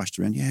that day, I rushed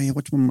around. Yeah,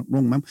 what's wrong,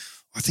 Mum?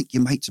 I think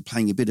your mates are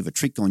playing a bit of a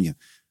trick on you.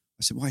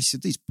 I said, why? He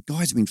said, these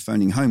guys have been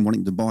phoning home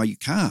wanting to buy your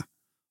car.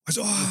 I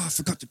said, I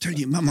forgot to tell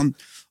you, Mum, I'm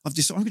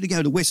going to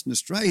go to Western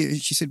Australia.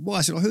 She said, why?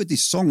 I said, I heard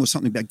this song or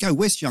something about Go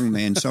West, Young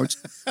Man. So it's,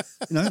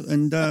 you know,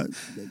 and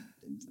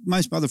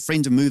most of my other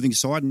friends are moving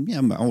aside, and, you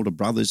know, my older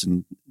brothers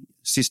and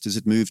sisters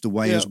had moved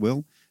away as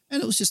well.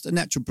 And it was just a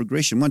natural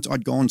progression. Once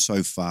I'd gone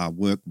so far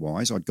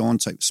work-wise,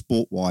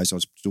 sport-wise, I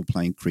was still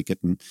playing cricket.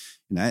 And,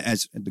 you know,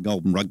 as the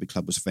Goulburn Rugby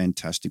Club was a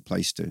fantastic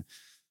place to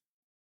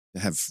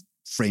have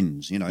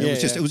friends, you know. It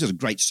was just a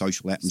great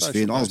social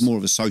atmosphere. And I was more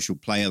of a social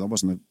player. I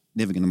wasn't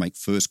never going to make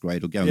first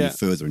grade or go any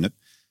further in it.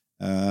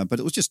 But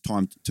it was just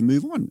time to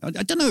move on. I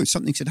don't know.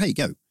 Something said, hey,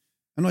 go.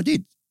 And I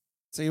did.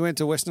 So you went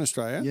to Western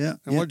Australia? Yeah.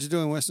 And what did you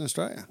do in Western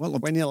Australia? Well,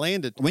 when you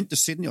landed? I went to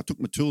Sydney. I took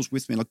my tools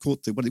with me and I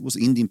caught the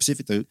Indian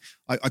Pacific.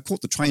 I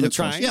caught the train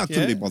across. Yeah, I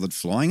couldn't be bothered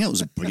flying. It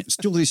was brilliant.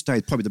 Still to this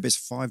day, probably the best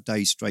 5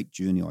 days straight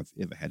journey I've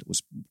ever had. It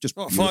was just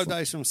beautiful. 5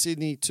 days from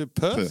Sydney to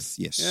Perth? Perth,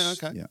 yes. Yeah,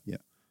 okay. Yeah.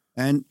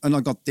 And I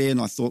got there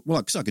and I thought, well,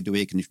 because I could do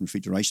air conditioned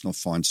refrigeration, I'll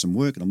find some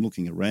work. And I'm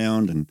looking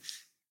around and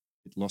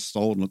it lost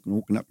soul and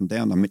walking up and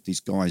down. I met these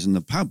guys in the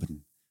pub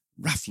and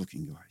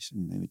rough-looking guys.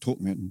 And they were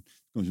talking about and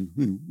guys said,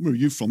 where are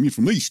you from? You're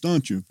from the East,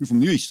 aren't you? You're from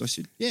the East. I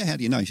said, yeah, how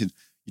do you know? He said,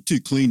 you're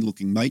too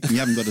clean-looking, mate, and you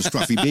haven't got a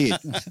scruffy beard.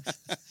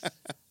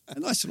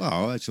 And I said,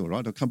 oh, that's all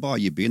right. I'll come buy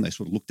you a beer. And they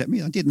sort of looked at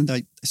me. I did, and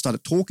they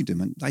started talking to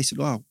them. And they said,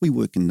 oh, we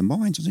work in the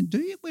mines. I said, do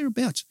you?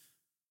 Whereabouts?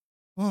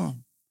 Oh,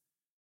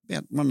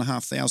 about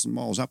 1,500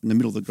 miles up in the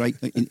middle of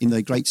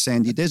the great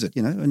sandy desert,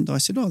 you know. And I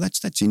said, oh,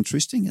 that's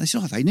interesting. And they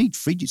said, oh, they need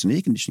fridges and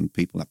air conditioning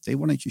people up there.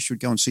 Why don't you should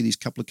go and see these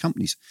couple of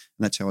companies?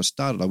 And that's how I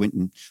started. I went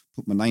and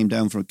put my name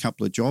down for a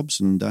couple of jobs,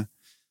 and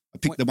I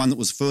picked the one that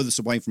was furthest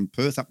away from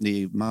Perth, up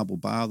near Marble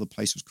Bar. The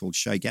place was called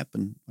Shea Gap,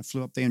 and I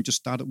flew up there and just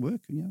started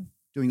work, you know,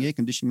 doing air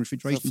conditioning,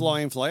 refrigeration. So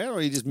fly in, fly out,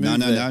 or you just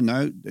moved there?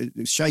 No.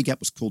 Shea Gap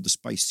was called the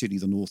Space City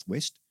of the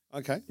Northwest.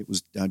 Okay. It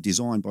was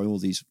designed by all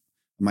these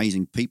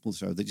amazing people,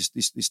 so that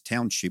this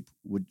township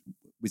would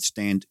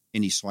withstand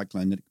any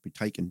cyclone that it could be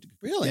taken.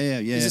 Really?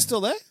 Yeah. Is it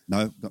still there?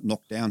 No, got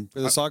knocked down.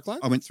 With a cyclone?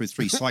 I went through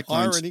 3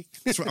 cyclones. Irony.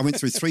 I went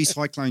through 3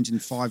 cyclones in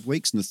 5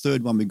 weeks, and the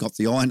third one we got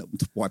the iron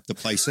to wipe the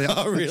place out.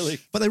 Oh, really?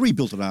 But they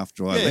rebuilt it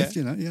after I left,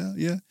 Yeah. you know.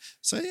 Yeah.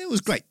 So it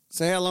was great.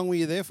 So how long were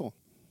you there for?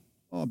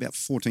 Oh, about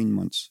 14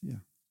 months, yeah.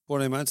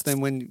 14 months.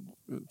 Then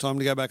time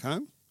to go back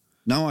home?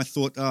 No, I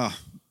thought,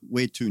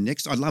 where to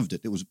next? I loved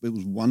it. It was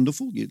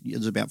wonderful.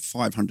 There's about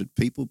 500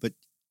 people, but,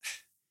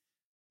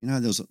 you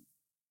know, there was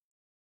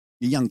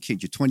you're a young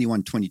kid, you're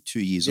 21,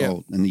 22 years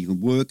old, and you can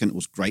work, and it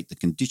was great. The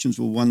conditions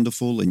were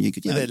wonderful, and you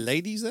could. Were there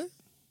ladies there?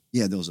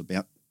 Yeah, there was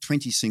about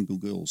 20 single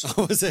girls.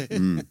 Oh, was there?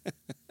 And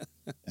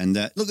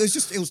look,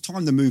 it was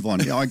time to move on.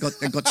 You know, I got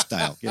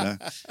stale. You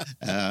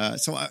know,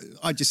 so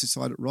I just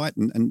decided, right,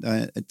 and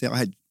it's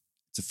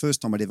the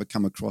first time I'd ever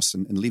come across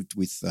and lived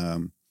with, I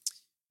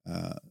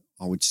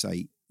would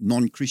say,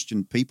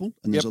 non-Christian people,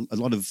 and there's a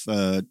lot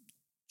of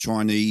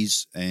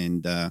Chinese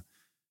and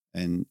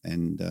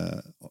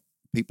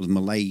people of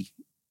Malay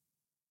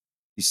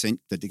descent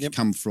that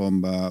come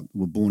from,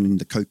 were born in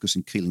the Cocos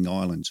and Keeling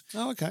Islands.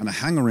 Oh, okay. And I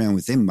hung around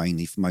with them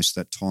mainly for most of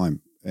that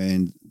time.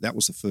 And that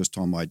was the first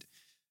time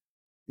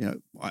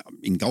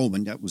in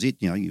Goulburn, that was it.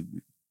 You know,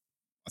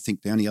 I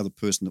think the only other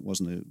person that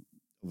wasn't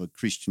of a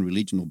Christian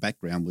religion or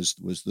background was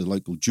the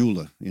local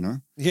jeweler, you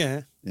know.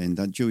 Yeah.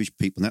 And Jewish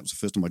people, and that was the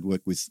first time I'd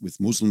worked with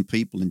Muslim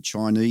people and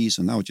Chinese,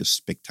 and they were just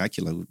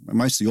spectacular.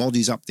 Most of the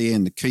Aussies up there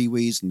and the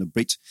Kiwis and the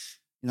Brits,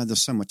 you know,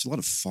 there's a lot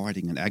of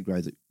fighting and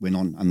aggro that went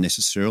on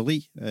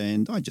unnecessarily,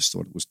 and I just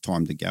thought it was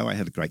time to go. I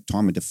had a great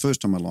time. And the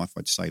first time in my life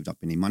I'd saved up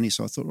any money,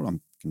 so I thought, well,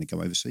 I'm going to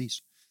go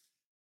overseas.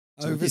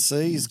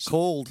 Overseas,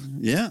 called.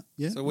 Yeah.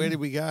 So where did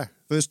we go?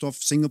 First off,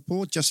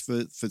 Singapore, just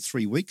for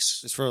 3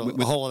 weeks. Just for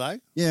a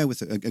holiday? Yeah,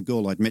 with a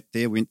girl I'd met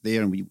there, went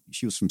there, and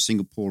she was from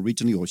Singapore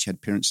originally, or she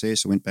had parents there,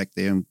 so I went back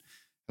there and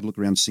had a look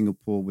around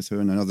Singapore with her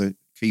and another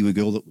Kiwi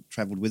girl that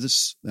travelled with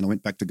us. Then I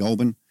went back to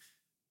Goulburn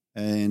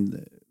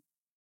and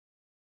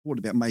thought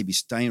about maybe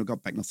staying. I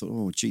got back and I thought,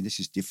 oh, gee, this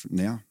is different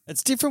now.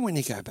 It's different when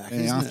you go back,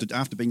 isn't it?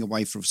 After being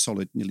away for a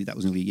solid, nearly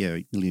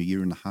a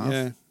year and a half.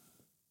 Yeah.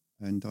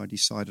 And I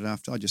decided I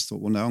just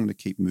thought, well, no, I'm going to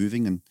keep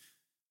moving. And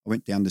I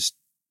went down to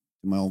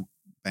my old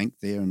bank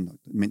there and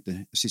met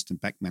the assistant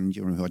bank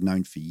manager who I'd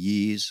known for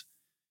years.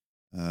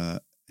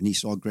 And he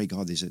said, "Oh, Greg,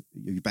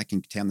 you're back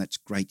in town. That's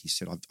great." He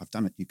said, "I've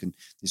done it.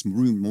 There's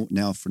room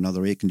now for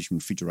another air conditioning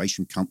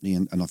refrigeration company,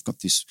 and I've got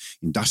this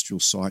industrial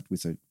site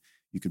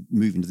you could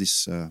move into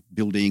this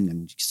building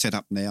and set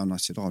up now." And I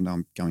said, "Oh, no,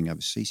 I'm going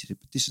overseas." He said,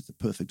 "But this is the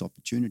perfect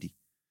opportunity."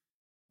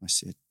 I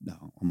said,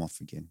 "No, I'm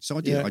off again." So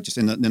I did. Yeah.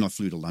 And then I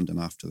flew to London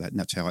after that, and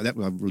that's how I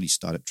really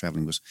started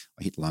traveling. Was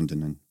I hit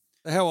London and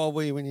How old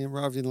were you when you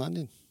arrived in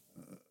London?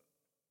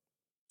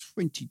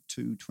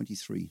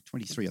 23, I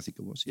think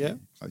it was. Yeah.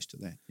 Close to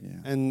that. Yeah.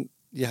 And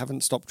you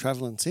haven't stopped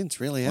travelling since,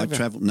 really, have you?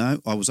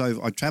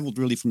 I travelled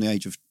really from the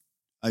age of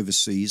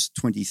overseas,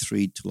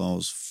 23 till I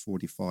was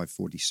 45,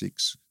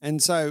 46.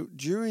 And so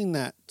during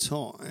that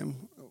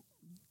time,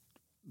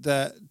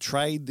 the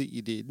trade that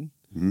you did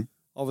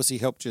obviously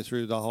helped you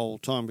through the whole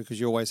time because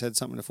you always had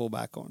something to fall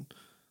back on.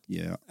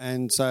 Yeah.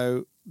 And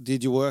so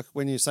did you work,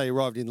 when you say you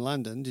arrived in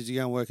London, did you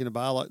go and work in a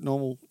bar like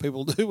normal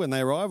people do when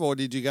they arrive, or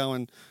did you go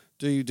and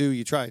do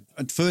your trade?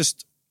 At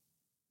first,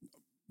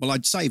 well,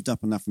 I'd saved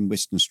up enough in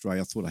Western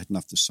Australia. I thought I had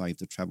enough to save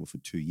to travel for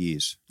 2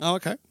 years. Oh,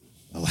 okay.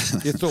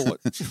 You thought.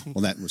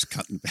 Well, that was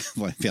cut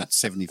by about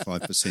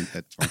 75%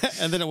 that time.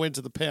 And then it went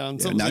to the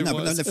pounds. Yeah,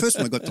 but the first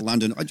time I got to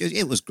London,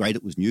 it was great,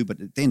 it was new,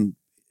 but then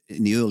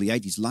in the early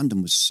 80s,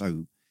 London was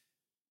so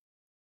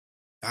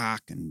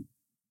dark and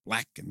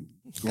black and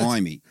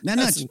grimy. No,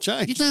 hasn't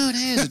changed. You know, it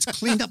has. It's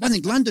cleaned up. I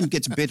think London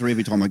gets better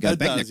every time I go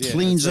back. Does, it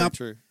cleans that's up.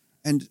 very true.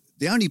 And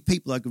the only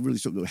people I could really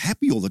sort of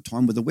happy all the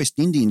time were the West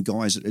Indian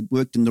guys that had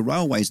worked in the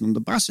railways and on the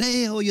bus.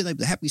 Hey, oh yeah, they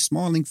were happy,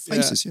 smiling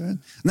faces. Yeah. And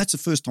that's the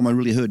first time I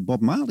really heard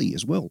Bob Marley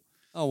as well.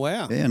 Oh,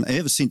 wow. Yeah, and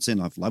ever since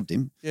then I've loved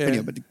him.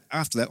 Yeah. But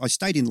after that, I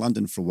stayed in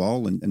London for a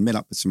while and met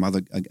up with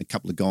a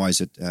couple of guys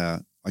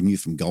that I knew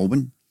from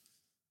Goulburn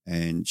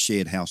and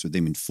shared house with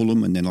them in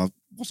Fulham. And then I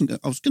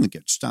was going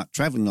to start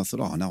travelling. And I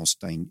thought, no, I'll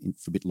stay in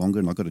for a bit longer.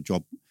 And I got a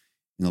job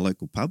in a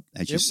local pub,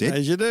 as you said.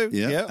 As you do.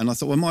 Yeah. Yep. And I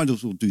thought, well, I might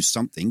as well do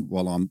something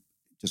while I'm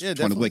just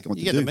trying to work out what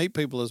you to get do. to meet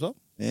people as well.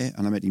 Yeah,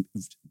 and I met him.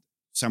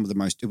 Some of the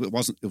most. It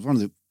wasn't one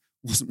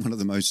of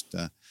the most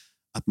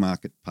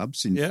upmarket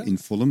pubs in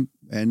Fulham.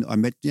 And I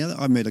met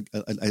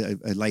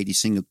a lady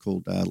singer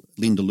called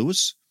Linda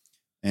Lewis,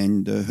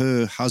 and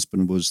her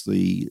husband was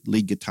the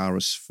lead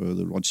guitarist for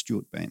the Rod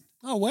Stewart band.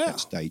 Oh, wow! At that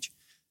stage,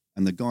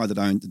 and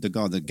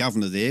the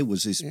governor there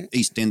was this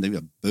East Ender,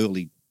 a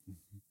burly.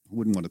 I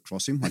wouldn't want to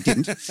cross him. I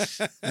didn't.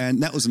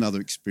 And that was another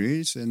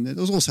experience. And there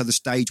was also the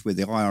stage where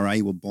the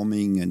IRA were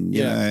bombing and,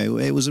 you know,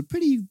 it was a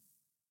pretty...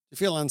 You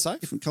feel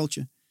unsafe? Different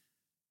culture.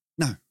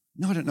 No,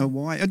 I don't know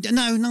why.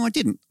 No, I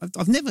didn't.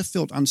 I've never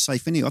felt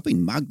unsafe anywhere. I've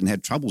been mugged and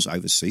had troubles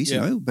overseas,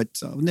 you know, but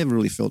I've never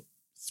really felt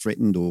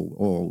threatened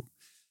or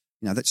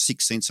you know, that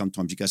sixth sense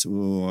sometimes you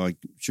go, I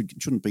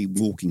shouldn't be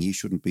walking here,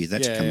 shouldn't be.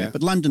 That's coming out.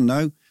 But London,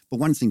 no. But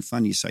one thing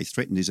funny you say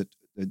threatened is that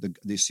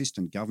the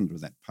assistant governor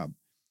of that pub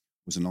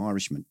was an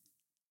Irishman.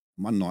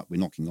 One night we're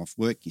knocking off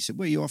work. He said,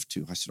 "Where are you off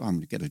to?" I said, "I'm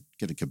going to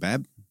get a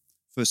kebab."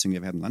 First thing we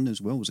ever had in London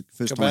as well was the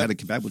first time I had a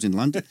kebab was in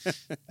London.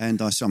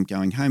 And I said, "I'm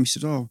going home." He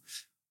said, "Oh,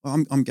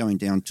 well, I'm going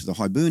down to the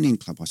Hibernian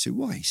Club." I said,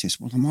 "Why?" He says,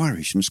 "Well, I'm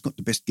Irish and it's got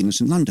the best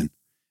Guinness in London."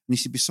 And he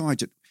said,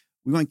 "Besides it,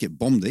 we won't get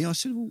bombed there." I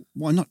said, "Well,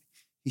 why not?"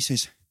 He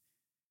says,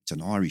 "It's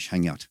an Irish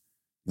hangout.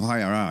 The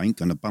IRA ain't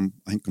going to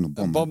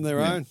bomb their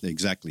own."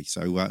 Exactly.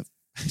 So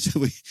so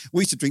we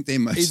used to drink there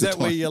most of the time. Is that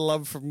where your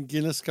love from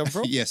Guinness come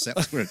from? Yes,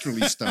 that's where it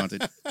really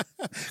started.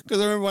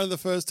 Because I remember one of the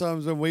first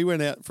times when we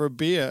went out for a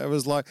beer, it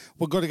was like,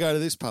 we've got to go to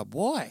this pub.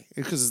 Why?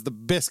 Because it's the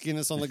best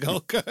Guinness on the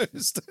Gold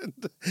Coast.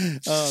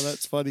 Oh,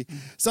 that's funny.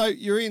 So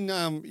you're in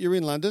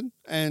London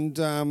and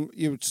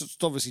you're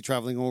obviously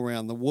travelling all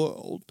around the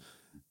world.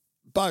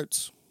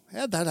 Boats,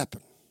 how'd that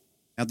happen?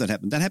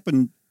 That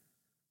happened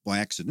by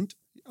accident.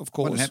 Of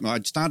course. What happened,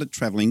 I'd started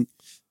travelling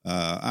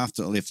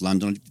after I left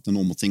London. I did the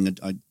normal thing.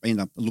 I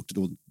looked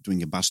at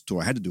doing a bus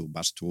tour. I had to do a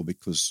bus tour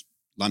because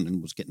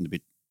London was getting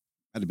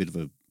had a bit of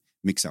a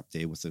mix up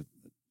there with a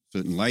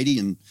certain lady,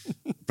 and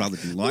brother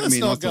didn't like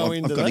me, and I thought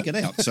I've got to get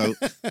out. So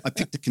I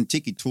picked the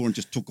Kentucky tour and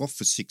just took off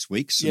for 6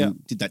 weeks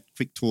and did that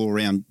quick tour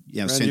around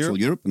Central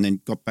Europe, and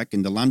then got back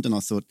into London. I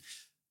thought,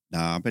 no,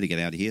 I better get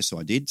out of here. So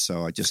I did.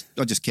 So I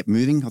just kept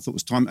moving. I thought it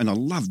was time. And I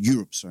loved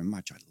Europe so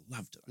much. I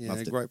loved it.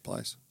 Loved it. Great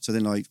place. So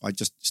then I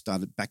just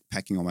started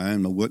backpacking on my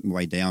own. I worked my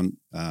way down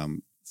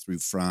through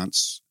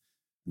France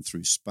and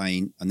through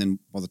Spain. And then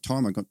by the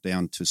time I got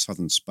down to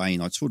southern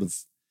Spain, I'd sort of,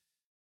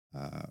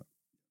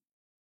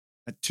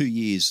 at 2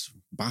 years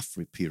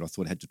buffer period, I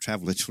thought I had to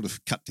travel. It sort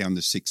of cut down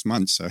to 6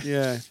 months. So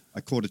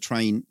I caught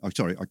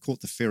I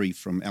caught the ferry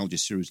from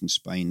Algeciras in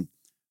Spain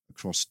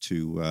across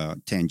to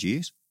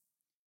Tangiers.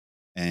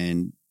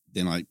 And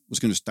then I was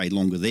going to stay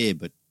longer there,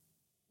 but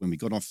when we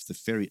got off the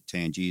ferry at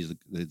Tangiers,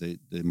 the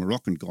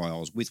Moroccan guy I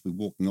was with, we were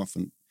walking off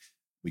and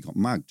we got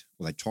mugged.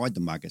 Well, they tried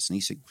to mug us, and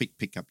he said, "Quick,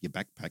 pick up your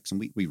backpacks," and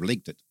we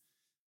legged it.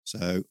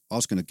 So I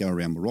was going to go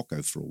around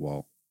Morocco for a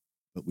while,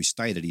 but we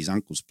stayed at his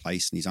uncle's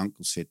place, and his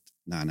uncle said,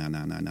 No.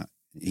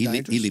 He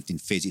lived in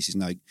Fez. He says,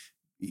 "No,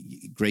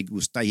 Greg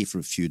will stay here for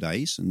a few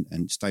days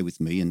and stay with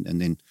me. And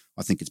then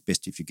I think it's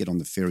best if you get on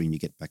the ferry and you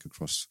get back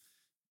across,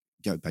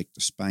 go back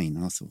to Spain.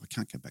 And I thought, I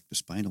can't go back to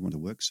Spain. I want to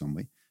work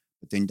somewhere.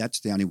 But then that's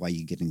the only way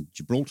you get in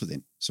Gibraltar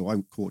then. So I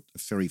caught a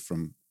ferry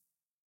from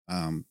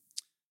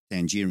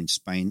Tangier in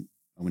Spain.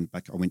 I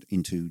went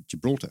into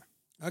Gibraltar.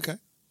 Okay.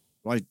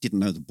 I didn't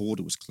know the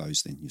border was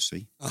closed then, you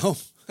see. Oh.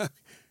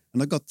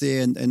 And I got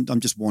there and I'm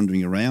just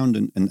wandering around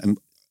and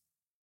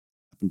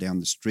up and down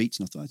the streets,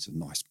 and I thought it's a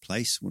nice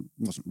place. Well,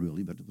 it wasn't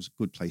really, but it was a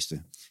good place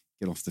to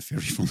get off the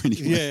ferry from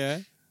anyway. Yeah.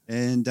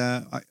 And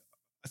I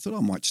thought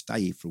I might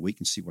stay here for a week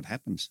and see what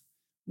happens.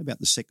 And about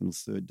the second or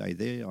third day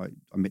there,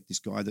 I met this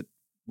guy that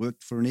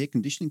worked for an air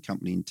conditioning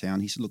company in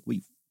town. He said, look,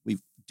 we're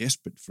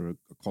desperate for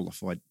a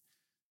qualified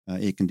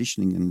air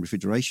conditioning and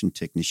refrigeration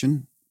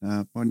technician.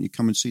 Why don't you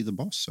come and see the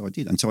boss? So I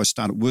did. And so I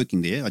started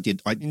working there.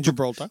 In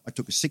Gibraltar? I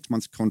took a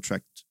 6-month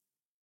contract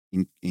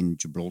in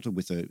Gibraltar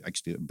with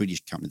actually a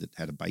British company that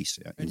had a base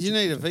out. Did you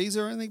need a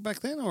visa or anything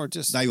back then, or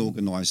just they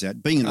organised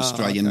that? Being an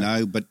Australian, okay.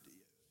 no, but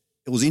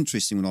it was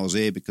interesting when I was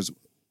there because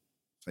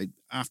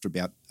after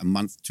about a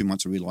month, 2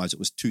 months, I realised it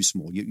was too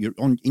small. You're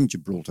in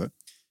Gibraltar,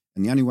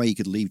 and the only way you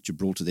could leave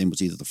Gibraltar then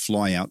was either to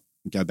fly out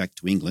and go back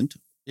to England.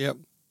 Yep.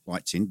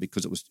 Flights in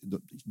because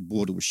the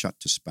border was shut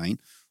to Spain,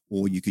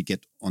 or you could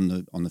get on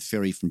the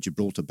ferry from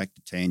Gibraltar back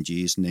to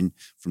Tangiers, and then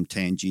from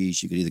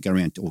Tangiers you could either go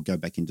around or go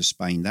back into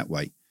Spain that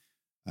way.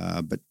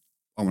 But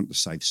I wanted to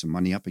save some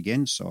money up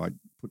again, so I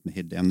put my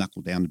head down,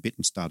 knuckled down a bit,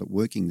 and started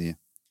working there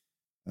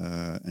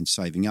and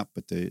saving up.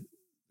 But the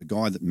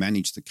guy that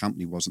managed the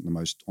company wasn't the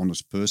most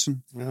honest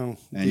person. Oh,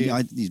 and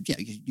yeah.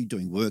 You're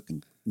doing work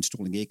and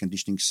installing air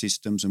conditioning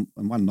systems. And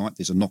one night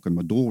there's a knock on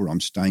my door where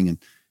I'm staying, and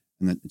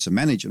it's a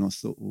manager. And I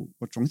thought, well,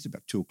 what's wrong? It's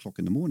about 2:00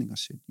 in the morning. I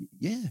said,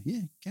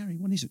 yeah, Gary,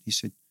 what is it? He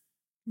said,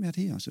 come out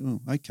here. I said,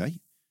 oh, okay.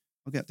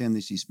 I go out there and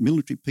there's these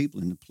military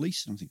people and the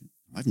police. And I'm thinking,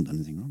 I haven't done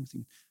anything wrong. I'm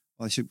thinking,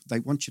 I said, they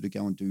want you to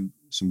go and do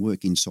some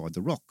work inside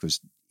the rock because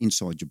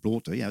inside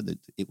Gibraltar,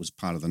 it was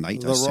part of the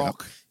NATO the setup.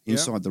 rock.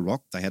 Inside the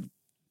rock, they had,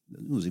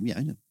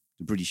 the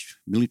British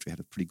military had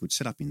a pretty good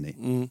setup in there.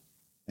 Mm.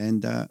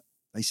 And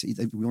they said,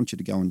 we want you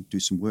to go and do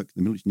some work.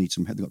 The military needs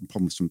they've got a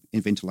problem with some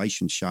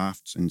ventilation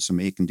shafts and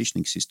some air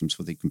conditioning systems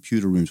for their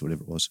computer rooms,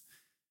 whatever it was.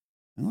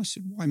 And I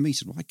said, why me? He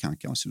said, well, I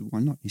can't go. I said, why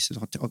not? He said,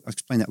 I'll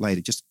explain that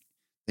later. Just,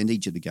 they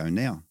need you to go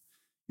now.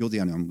 You're the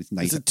only one with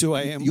NATO. Is it 2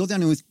 a.m.? You're the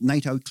only one with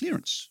NATO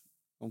clearance.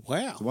 Oh,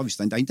 wow. So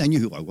obviously they knew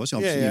who I was.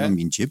 Obviously, Yeah. I'm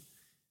in Gib.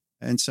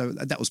 And so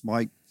that was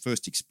my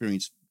first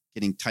experience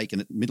getting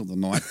taken at the middle of the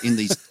night in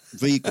these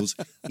vehicles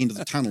into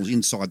the tunnels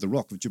inside the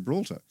rock of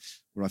Gibraltar.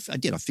 Where I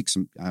fixed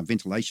some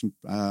ventilation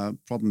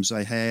problems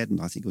they had,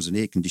 and I think it was an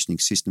air conditioning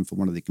system for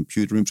one of their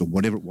computer rooms or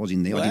whatever it was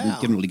in there. Wow. I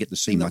didn't really get to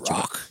see In the much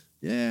rock. of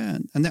it. Yeah,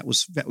 and that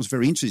was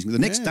very interesting. The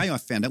next day I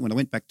found out when I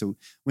went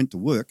to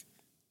work,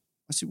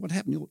 I said, what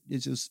happened?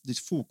 There's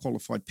 4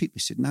 qualified people. He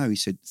said, no. He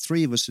said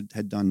 3 of us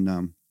had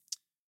done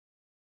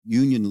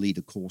union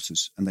leader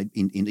courses, and they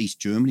in East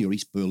Germany or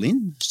East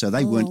Berlin, so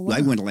they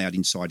weren't allowed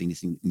inside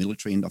anything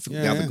military. And I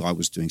forgot the other guy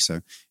was doing.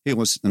 So here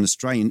was an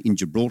Australian in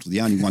Gibraltar,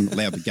 the only one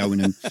allowed to go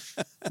in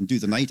and do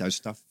the NATO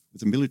stuff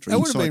with the military. That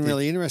would have inside been there.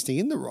 really interesting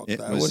in the rock, It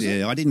though, was, wasn't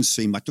it? I didn't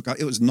see much. Look,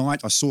 it was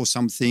night. I saw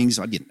some things.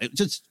 I didn't.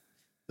 There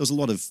was a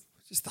lot of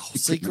Just the whole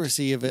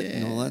secrecy of it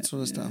and all that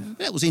sort of stuff.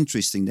 That was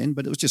interesting then,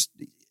 but it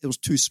was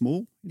too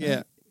small. you know.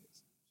 Yeah.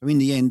 So in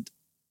the end,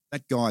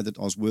 that guy that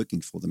I was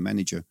working for, the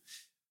manager,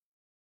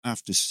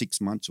 after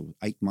 6 months or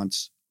 8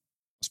 months,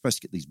 I was supposed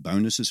to get these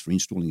bonuses for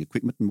installing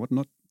equipment and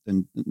whatnot,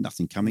 and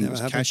nothing coming. Never it was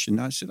happened. cash. And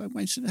I said,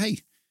 hey,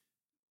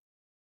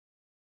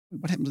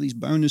 what happened to these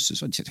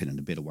bonuses? I said, head in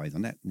a better way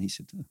than that. And he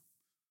said, oh,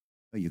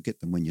 you'll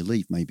get them when you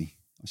leave, maybe.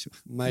 I said,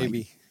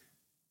 Maybe.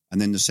 And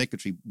then the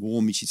secretary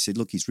warned me. She said,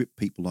 look, he's ripped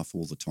people off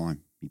all the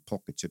time. He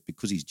pockets it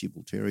because he's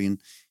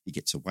Gibraltarian. He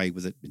gets away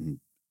with it. And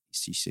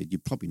she said,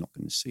 you're probably not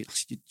going to see it. I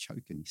said, you're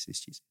joking. She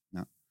said,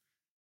 no.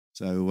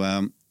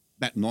 So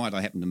that night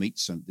I happened to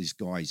meet these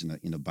guys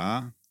in a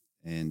bar,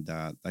 and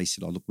they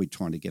said, oh, look, we're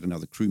trying to get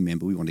another crew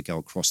member. We want to go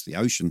across the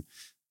ocean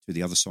to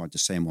the other side to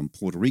San Juan,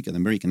 Puerto Rico. The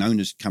American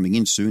owner's coming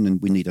in soon, and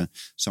we need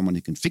someone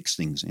who can fix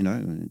things,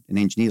 an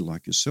engineer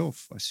like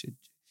yourself. I said,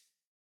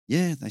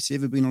 yeah. They said,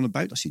 ever been on a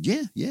boat? I said,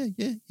 yeah.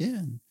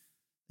 And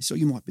they said,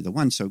 you might be the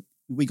one. So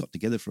we got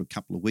together for a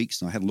couple of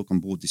weeks, and I had a look on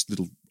board this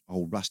little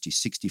old rusty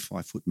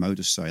 65-foot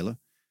motor sailor,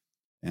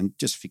 and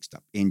just fixed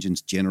up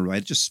engines,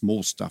 generators, just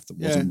small stuff that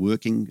wasn't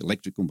working,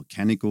 electrical,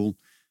 mechanical,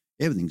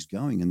 everything's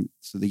going. And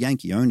so the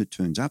Yankee owner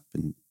turns up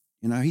and,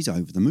 he's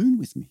over the moon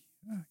with me.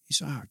 He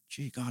said, oh,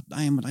 gee, God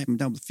damn it, I haven't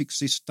been able to fix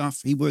this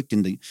stuff. He worked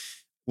in the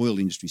oil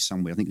industry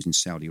somewhere. I think it was in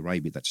Saudi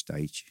Arabia at that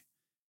stage.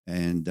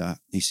 And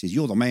he says,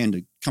 you're the man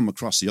to come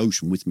across the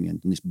ocean with me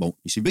in this boat.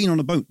 He said, been on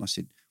a boat? And I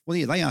said, well,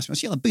 yeah, they asked me. I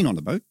said, yeah, I've been on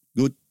a boat.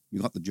 Good,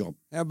 you got the job.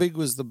 How big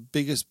was the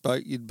biggest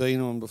boat you'd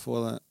been on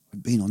before that?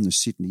 I'd been on the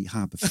Sydney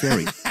Harbour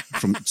Ferry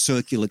from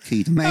Circular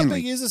Quay to How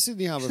Manly. big is the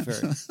Sydney Harbour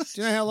Ferry? Do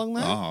you know how long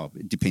that is? Oh,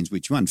 it depends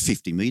which one.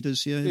 50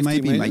 metres, 50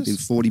 maybe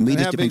metres? 40 And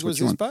metres. how Depends big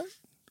was which this one. boat?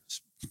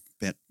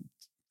 About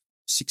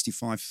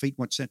 65 feet.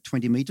 What's that,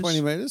 20 metres?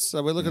 20 metres.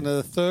 So we're looking at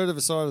a third of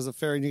a side as a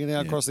ferry and you're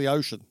going to across the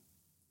ocean.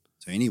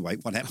 So anyway,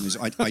 what happened is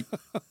I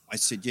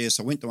said yes.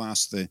 I went to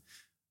ask the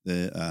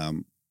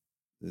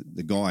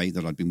guy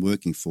that I'd been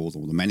working for,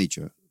 or the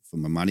manager, for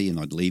my money, and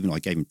I'd leave, and I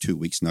gave him 2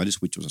 weeks'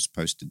 notice, which was I was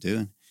supposed to do.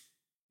 And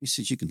he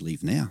says, "You can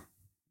leave now."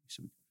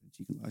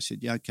 I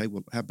said, "Yeah, okay.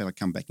 Well, how about I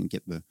come back and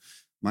get the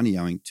money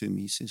owing to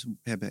me?" He says,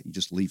 "How about you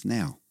just leave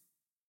now?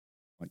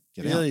 Like,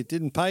 get out." Really?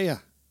 Didn't pay you?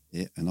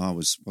 Yeah, and I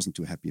wasn't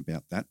too happy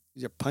about that.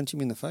 Did you punch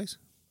him in the face?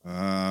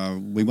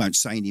 We won't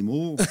say any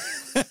more.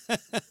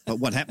 But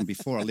what happened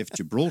before I left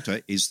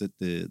Gibraltar is that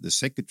the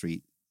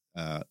secretary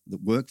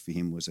that worked for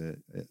him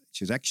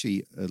she was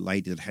actually a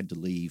lady that had to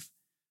leave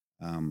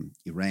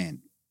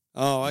Iran.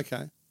 Oh,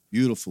 okay.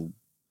 Beautiful,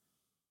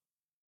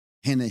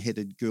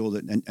 henna-headed girl,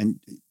 and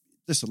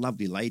just a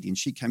lovely lady. And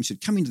she came and said,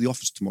 "Come into the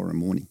office tomorrow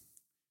morning."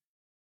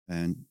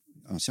 And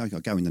I said, "Okay,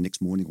 I'll go in the next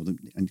morning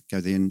and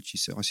go there." And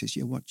I says,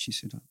 "Yeah, what?" She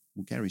said,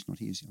 "Well, Gary's not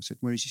here." I said,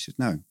 "Where is he?" She said,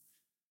 "No,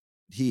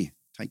 here,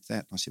 take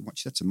that." I said, "What?"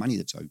 She said, "That's the money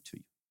that's owed to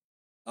you."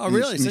 Oh,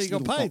 really? So you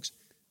got paid? Box.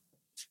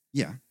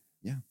 Yeah.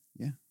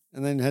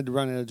 And then had to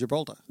run out of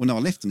Gibraltar. Well, no, I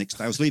left the next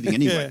day. I was leaving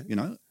anyway,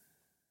 Yeah.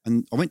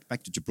 And I went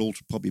back to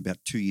Gibraltar probably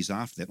about 2 years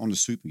after that on a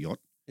super yacht.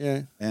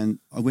 Yeah. And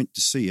I went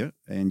to see her,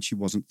 and she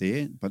wasn't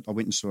there. But I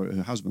went and saw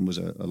her husband was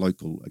a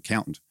local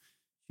accountant.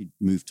 He'd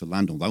moved to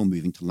London. They were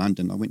moving to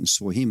London. I went and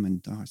saw him,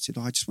 and I said,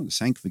 "I just want to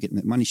thank you for getting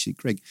that money." She said,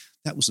 "Greg,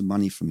 that was the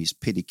money from his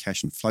petty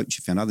cash and float."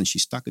 She found other, and she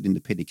stuck it in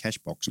the petty cash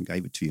box and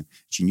gave it to you.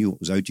 She knew what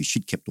was owed to you.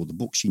 She'd kept all the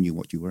books. She knew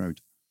what you were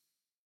owed.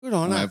 Good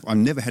on her. I've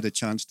never had a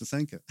chance to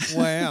thank her.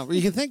 Wow. Well,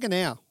 you can thank her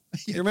now.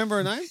 Yeah. You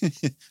remember her name?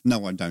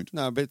 No, I don't.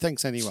 No, but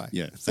thanks anyway.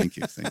 Yeah, thank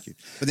you.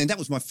 But then that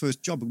was my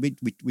first job.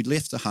 We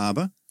left the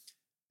harbour,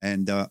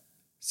 and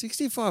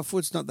 65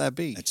 foot's not that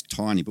big. it's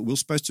tiny, but we're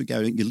supposed to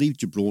go, you leave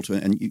Gibraltar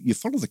and you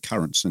follow the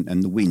currents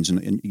and the winds,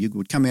 and you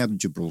would come out of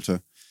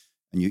Gibraltar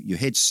and you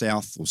head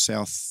south,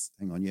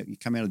 you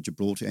come out of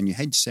Gibraltar and you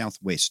head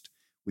southwest,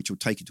 which will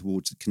take you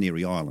towards the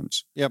Canary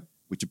Islands. Yep.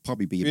 Which would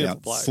probably be Beautiful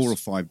about place. 4 or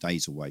 5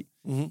 days away.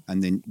 Mm-hmm.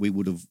 And then we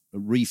would have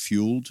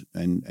refueled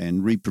and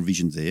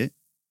reprovisioned there,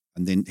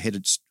 and then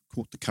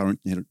caught the current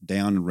and headed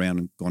down and around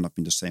and gone up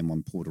into San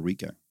Juan, Puerto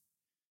Rico.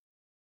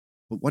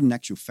 But what in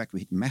actual fact,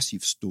 we hit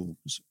massive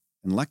storms.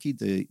 And lucky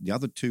the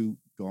other two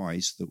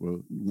guys that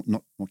were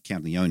not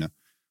counting the owner,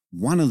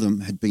 one of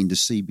them had been to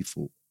sea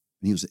before,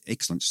 and he was an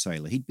excellent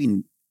sailor. He'd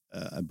been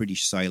a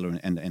British sailor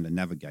and a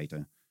navigator.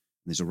 And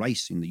there's a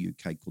race in the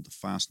UK called the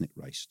Fastnet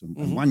race.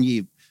 And one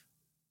year,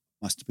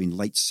 must have been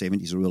late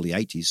 70s or early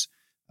 80s,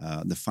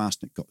 the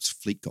Fastnet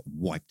fleet got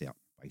wiped out,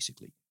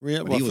 basically.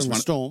 Really? But he was from a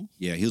storm?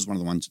 Yeah, he was one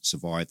of the ones that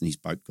survived, and his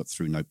boat got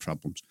through no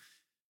problems.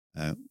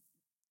 And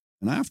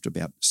after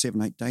about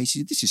 7-8 days, he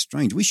said, "This is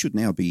strange. We should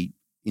now be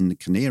in the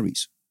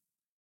Canaries.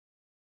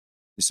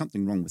 There's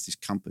something wrong with this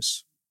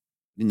compass."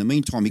 In the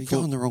meantime, You're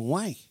going the wrong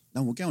way.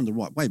 No, we're going the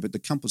right way, but the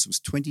compass was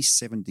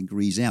 27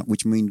 degrees out,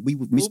 which means we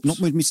would miss, not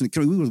missing the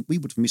Caribbean, we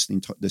would have missed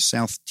the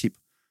south tip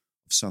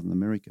of Southern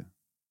America.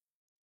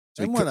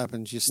 So Then what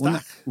happens? You're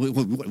stuck. We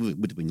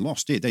would have been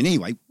lost. Yeah. Then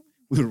anyway,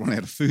 we would have run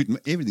out of food and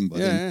everything by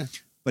then. Yeah.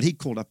 But he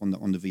called up on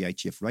the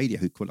VHF radio.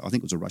 I think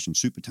it was a Russian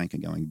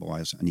supertanker going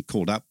by us, and he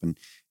called up and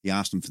he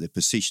asked them for their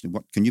position.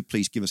 Can you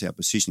please give us our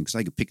position? Because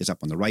they could pick us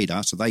up on the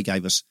radar. So they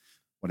gave us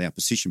what our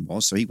position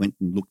was. So he went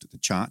and looked at the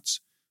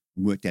charts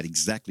and worked out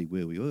exactly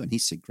where we were. And he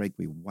said, "Greg,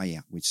 we're way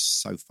out. We're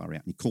so far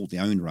out." And he called the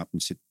owner up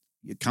and said,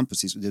 "Your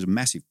compass there's a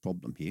massive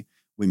problem here.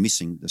 We're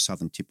missing the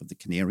southern tip of the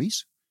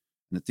Canaries.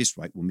 And at this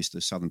rate, we'll miss the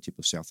southern tip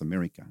of South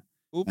America."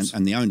 Oops.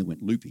 And the owner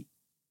went loopy,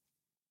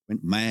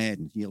 went mad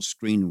and yelled,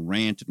 screamed and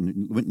ranted,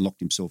 and went and locked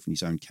himself in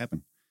his own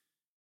cabin.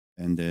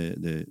 And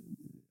the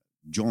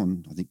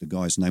John, I think the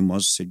guy's name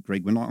was, said,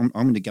 "Greg, when I'm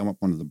going to go up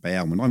onto the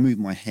bow, when I move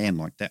my hand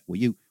like that,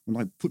 when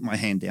I put my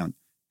hand down,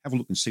 have a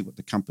look and see what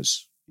the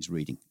compass is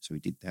reading." So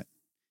he did that.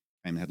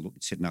 Came and had a look.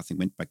 It said nothing.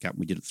 Went back up and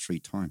we did it 3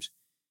 times.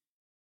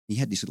 He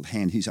had this little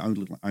hand, his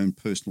own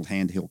personal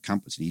handheld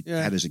compass that he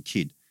had as a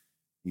kid.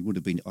 He would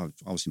have been, I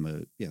was I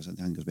think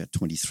I was about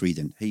 23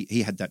 then.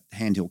 He had that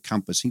handheld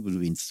compass. He would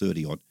have been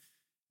 30 odd.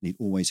 And he'd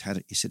always had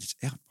it. He said, "It's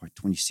out by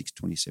 26,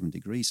 27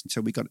 degrees. And so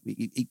we got,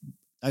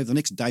 over the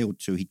next day or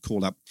two, he'd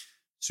call up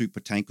super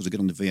tankers to get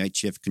on the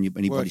VHF. "Can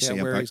anybody see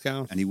where our he's boat?"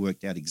 going? And he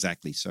worked out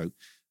exactly. So,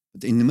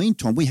 but in the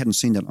meantime, we hadn't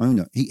seen that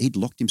owner. He'd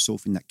locked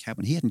himself in that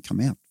cabin. He hadn't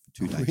come out for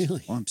 2 days.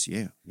 Really? Once,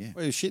 yeah.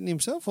 Were you shitting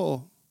himself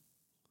or?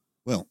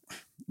 Well,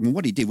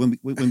 what he did when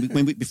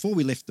we before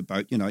we left the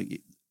boat,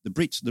 the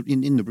Brits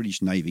in the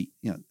British Navy,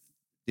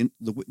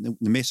 the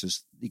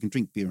messes, you can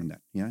drink beer in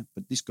that,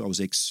 But this guy was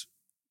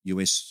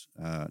ex-US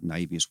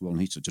Navy as well,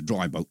 and he said, "It's a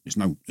dry boat. There's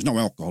no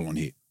alcohol on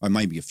here. Oh,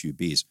 maybe a few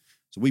beers."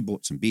 So we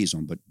bought some beers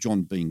on, but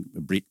John being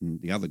a Brit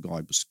and the other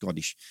guy was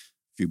Scottish,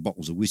 a few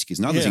bottles of whiskies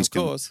and other things. Of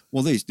course.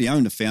 Well, the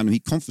owner found him. He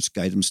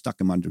confiscated them, stuck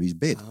them under his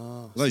bed.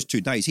 Oh. For those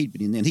 2 days he'd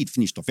been in there and he'd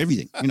finished off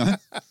everything,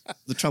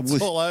 The trouble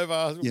It's all over.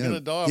 I'm going to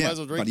die. I might as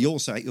well drink. But he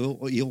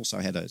also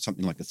had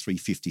something like a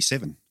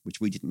 357, which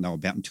we didn't know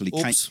about until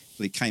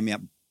he came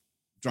out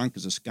drunk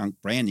as a skunk,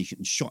 brandished it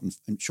and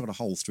shot a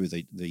hole through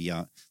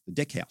the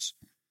deck house.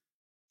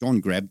 John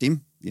grabbed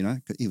him, you know,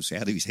 'cause he was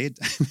out of his head.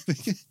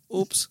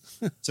 Oops.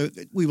 So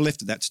we were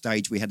left at that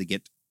stage. We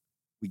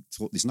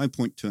thought there's no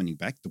point turning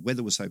back. The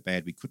weather was so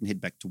bad we couldn't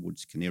head back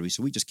towards Canaries,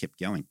 so we just kept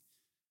going.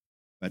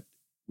 But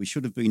we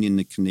should have been in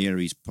the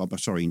Canaries,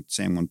 in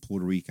San Juan,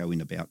 Puerto Rico in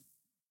about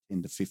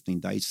 10 to 15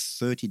 days.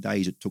 30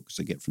 days it took us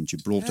to get from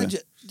Gibraltar.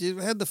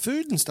 How'd the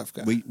food and stuff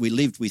go?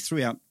 We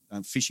threw out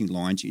fishing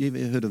lines. You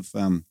ever heard of,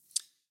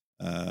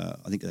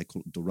 I think they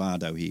call it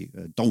dorado here,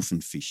 dolphin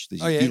fish.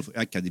 They're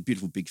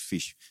beautiful big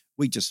fish.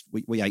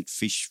 We ate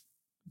fish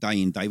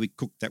day in, day. We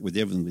cooked that with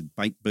everything, with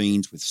baked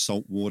beans, with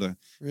salt water.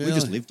 Really? We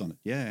just lived on it,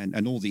 yeah.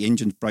 And all the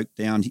engines broke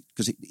down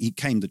because he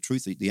came the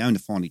truth. The owner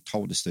finally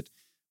told us that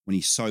when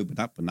he sobered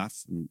up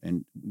enough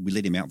and we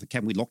let him out of the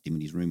cabin, we locked him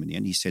in his room in the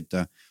end. He said,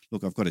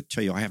 look, I've got to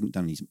tell you, I haven't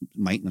done any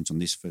maintenance on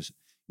this for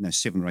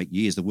 7 or 8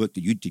 years. The work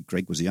that you did,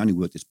 Greg, was the only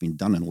work that's been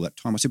done in all that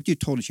time. I said, but you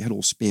told us you had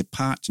all spare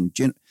parts and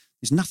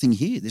there's nothing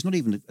here. There's not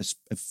even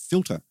a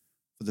filter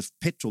for the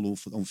petrol or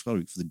for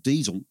the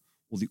diesel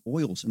or the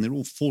oils, and they're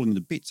all falling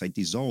to bits. They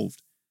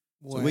dissolved.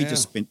 Wow. So we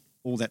just spent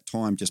all that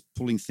time just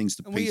pulling things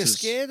to pieces. Were you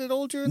scared at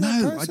all during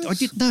that process? No, I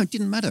didn't. No, it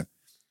didn't matter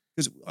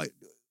because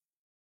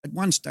at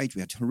one stage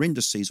we had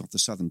horrendous seas off the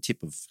southern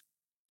tip of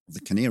the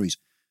Canaries,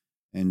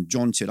 and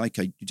John said,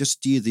 "Okay, you just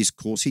steer this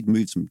course." He'd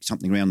moved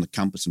something around the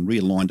compass and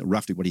realigned it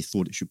roughly what he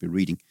thought it should be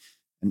reading.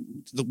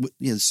 And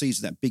the seas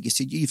are that big. He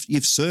said,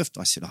 "You've surfed?"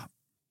 I said, "Oh,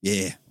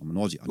 yeah, I'm an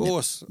Aussie. Of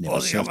course, never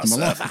surfed in my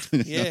life."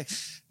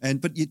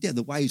 Yeah,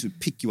 the waves would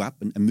pick you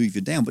up and move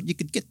you down, but you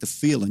could get the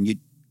feel, and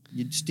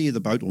you'd steer the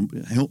boat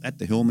at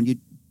the helm, and you'd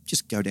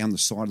just go down the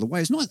side of the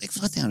waves.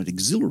 I found it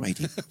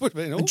exhilarating. Would have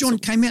been awesome. And John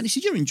came out and he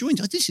said, "You're enjoying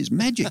it." This is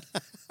magic.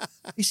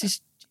 He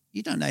says,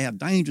 "You don't know how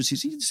dangerous it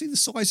is. You see the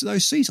size of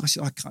those seas." I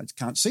said, "I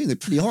can't see them. They're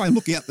pretty high. I'm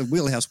looking out the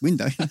wheelhouse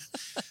window."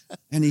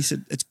 And he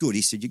said, "It's good."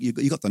 He said,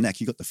 you got the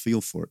knack. You got the feel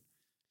for it."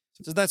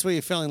 So that's where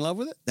you fell in love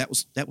with it? That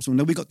was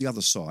when we got the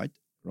other side,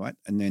 right?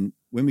 And then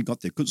when we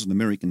got there, because it was an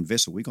American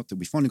vessel, we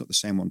finally got the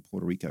San Juan,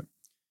 Puerto Rico.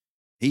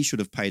 He should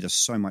have paid us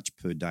so much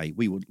per day.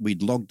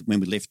 We'd logged when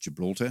we left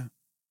Gibraltar,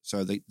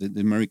 so the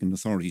American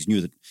authorities knew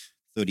that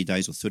 30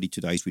 days or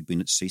 32 days we'd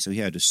been at sea, so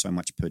he owed us so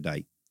much per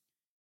day.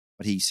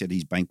 But he said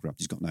he's bankrupt.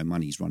 He's got no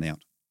money. He's run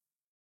out.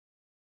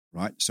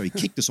 Right? So he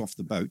kicked us off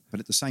the boat, but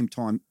at the same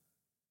time,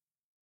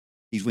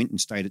 he went and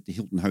stayed at the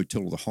Hilton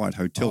Hotel or the Hyatt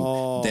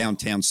Hotel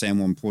downtown San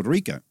Juan, Puerto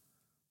Rico.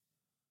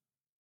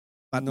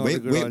 But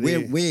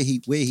where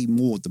he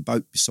moored the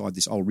boat beside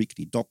this old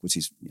rickety dock was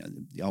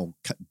the old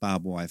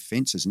barbed wire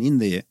fences, and in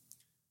there,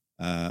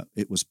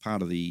 it was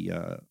part of the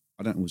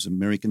I don't know, it was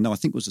American. No, I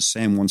think it was the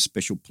San Juan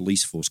Special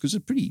Police Force because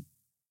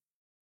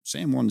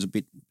San Juan's a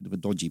bit of a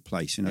dodgy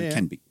place, it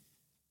can be.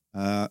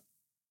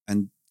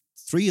 And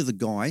 3 of the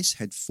guys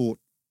had fought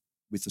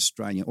with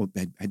Australia or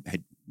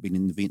had been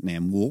in the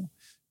Vietnam War.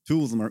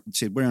 2 of them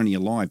said we're only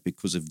alive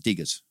because of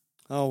diggers.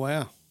 Oh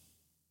wow!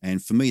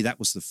 And for me, that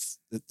was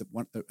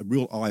a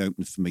real eye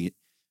opener for me.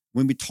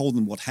 When we told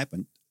them what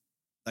happened,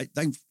 I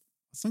think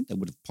they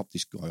would have popped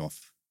this guy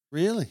off.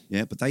 Really?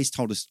 Yeah, but they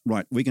told us,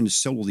 right, we're going to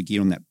sell all the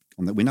gear on that.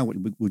 We know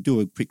we'll do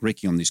a quick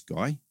recce on this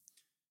guy,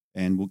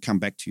 and we'll come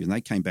back to you. And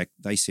they came back.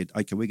 They said,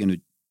 okay, we're going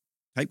to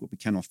take what we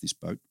can off this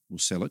boat. We'll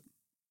sell it.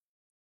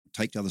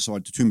 Take the other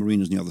side to 2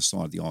 marinas on the other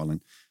side of the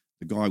island.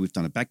 The guy, we've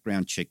done a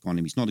background check on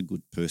him. He's not a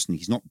good person.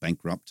 He's not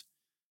bankrupt.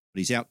 But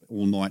he's out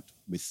all night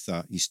with,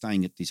 he's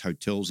staying at these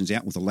hotels. He's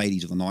out with the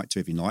ladies of the night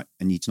every night,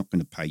 and he's not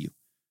going to pay you.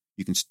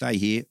 You can stay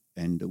here,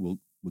 and we'll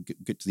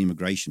get to the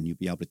immigration. You'll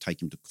be able to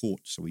take him to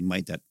court. So we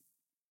made that.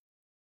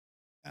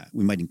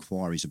 We made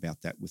inquiries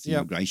about that with the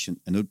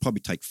immigration, and it would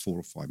probably take 4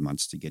 or 5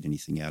 months to get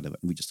anything out of it.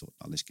 And we just thought,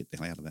 let's get the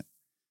hell out of that.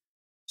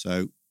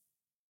 So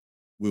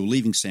we were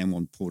leaving San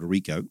Juan, Puerto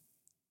Rico,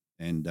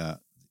 and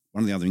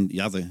one of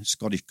the other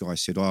Scottish guys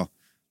said,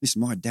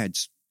 listen, my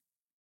dad's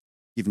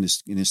given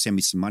us, send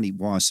me some money,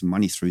 wire some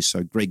money through.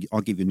 So, Greg,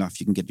 I'll give you enough.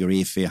 You can get your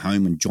airfare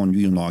home, and John,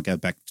 you and I go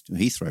back to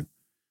Heathrow.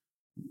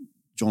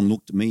 John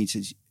looked at me and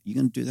says, you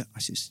going to do that? I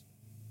says,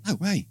 no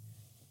way.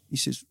 He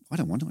says, I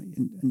don't want to.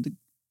 And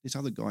this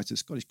other guy, the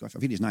Scottish guy, I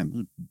forget his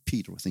name,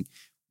 Peter, I think.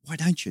 Why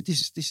don't you?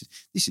 This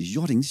is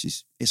yachting. This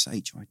is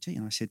SHIT.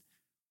 And I said,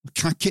 well, it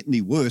can't get any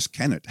worse,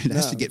 can it? It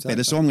has to get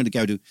better. So I'm going to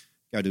go to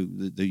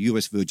the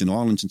US Virgin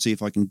Islands and see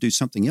if I can do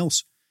something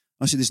else.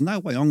 I said, there's no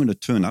way I'm going to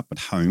turn up at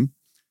home,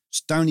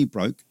 stony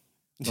broke,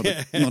 not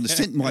to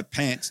scent my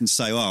pants and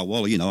say,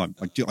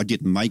 I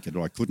didn't make it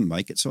or I couldn't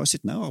make it. So I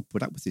said, no, I'll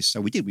put up with this.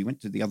 So we did. We went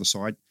to the other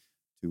side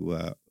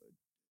to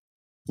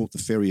port the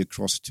ferry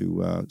across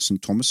to St.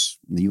 Thomas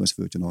in the US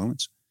Virgin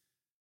Islands.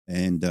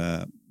 And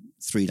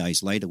 3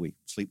 days later, we were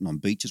sleeping on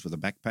beaches with a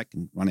backpack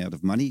and run out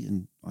of money.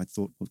 And I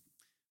thought, well,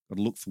 got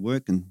to look for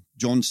work. And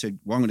John said,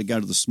 well, I'm going to go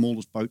to the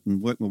smallest boat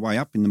and work my way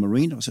up in the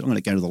marina. I said, I'm going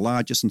to go to the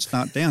largest and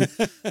start down.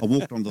 I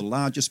walked on the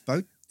largest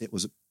boat. It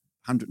was a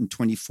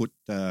 120-foot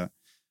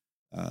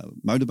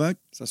motorboat.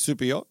 It's a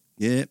super yacht?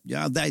 Yeah,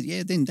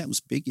 then that was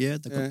big. Yeah,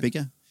 they got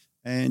bigger.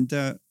 And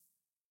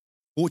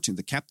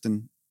fortunately,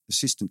 the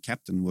assistant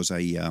captain was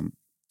a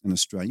an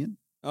Australian.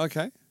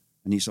 Okay.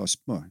 And he said,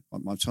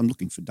 I'm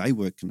looking for day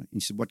work. And he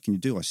said, what can you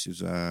do? I said,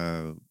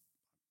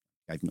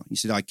 he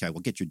said, okay, well,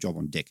 get your job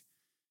on deck.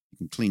 You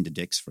can clean the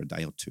decks for a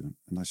day or two.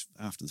 And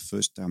after the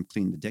first day I'm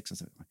cleaning the decks, I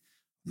thought,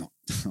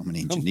 I'm an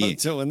engineer. I'm not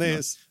doing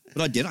this.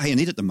 But I did. I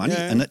needed the money.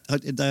 Yeah.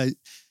 And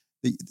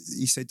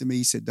he said to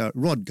me,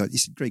 Rod, he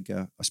said, Greg,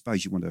 I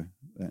suppose you want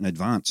an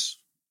advance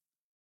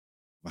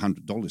of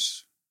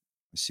 $100.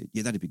 I said,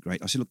 yeah, that'd be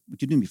great. I said, look,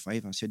 would you do me a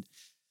favour? I said,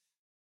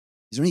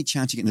 is there any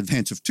chance you get an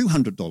advance of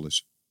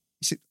 $200?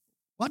 He said,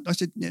 what? I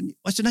said,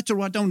 that's all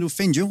right. I don't want to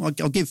offend you. I'll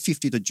give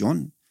 50 to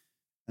John.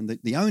 And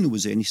the owner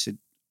was there and he said,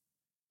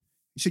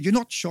 you're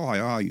not shy,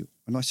 are you?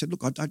 And I said,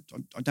 look, I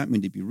don't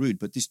mean to be rude,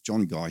 but this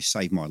John guy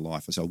saved my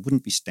life. I said, I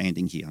wouldn't be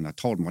standing here. And I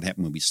told him what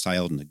happened when we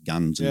sailed and the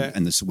guns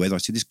and the weather. I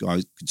said, this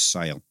guy could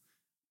sail.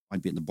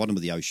 I'd be at the bottom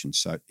of the ocean.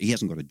 So he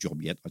hasn't got a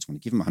job yet. I just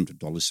want to give him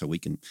 $100 so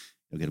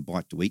he'll get a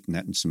bite to eat and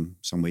that and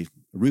somewhere,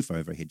 a roof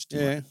over our heads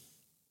tonight. Yeah.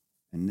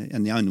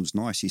 And the owner was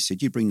nice. He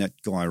said, you bring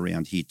that guy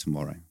around here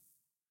tomorrow.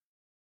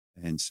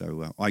 And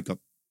so I got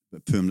a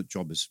permanent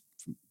job as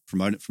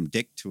promoted from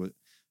deck to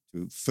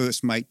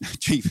first mate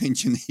chief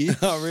engineer.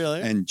 Oh,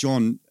 really? And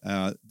John,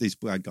 this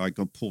guy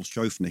called Paul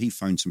Schofner, he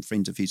phoned some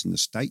friends of his in the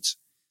States,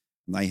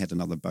 and they had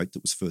another boat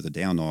that was further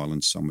down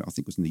island somewhere. I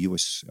think it was in the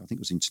US. I think it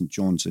was in St.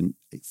 John's, and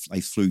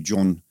they flew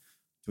John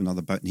to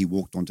another boat, and he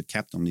walked on to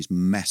captain on this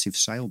massive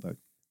sailboat.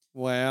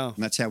 Wow.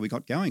 And that's how we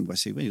got going. I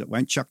said, we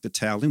won't chuck the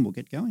towel in, we'll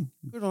get going.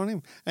 Good on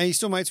him. And you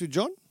still mates with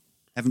John?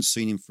 Haven't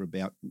seen him for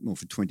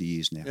 20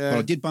 years now. Yeah. But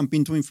I did bump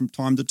into him from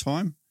time to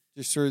time.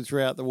 Just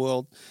throughout the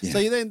world. Yeah. So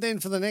you then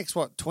for the next,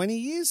 20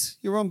 years,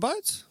 you were on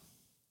boats?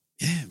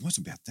 Yeah, it was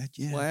about that,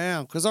 yeah.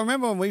 Wow. Because I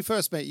remember when we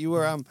first met, you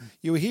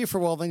were here for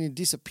a while, then you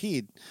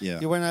disappeared. Yeah.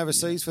 You went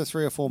overseas for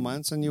 3 or 4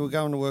 months and you were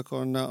going to work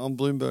on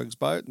Bloomberg's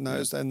boat and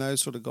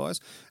those sort of guys.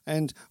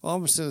 And I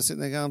was sitting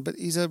there going, but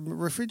he's a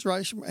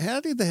refrigeration.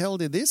 How the hell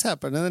did this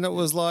happen? And then it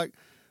was like,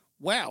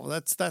 wow,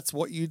 that's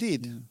what you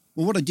did. Yeah.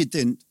 Well, what I did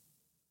then,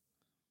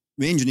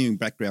 my engineering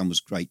background was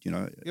great,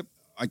 Yep.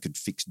 I could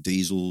fix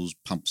diesels,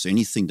 pumps,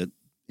 anything that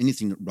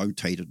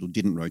rotated or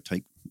didn't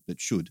rotate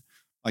that should,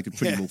 I could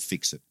pretty well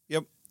fix it.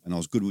 Yep. And I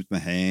was good with my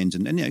hands.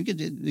 And you get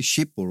the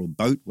ship or a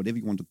boat, whatever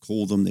you want to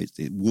call them, they're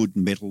wood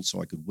and metal,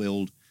 so I could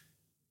weld.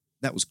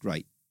 That was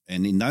great.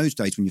 And in those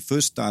days, when you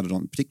first started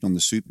particularly on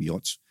the super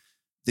yachts,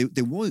 there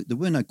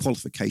were no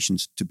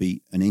qualifications to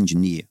be an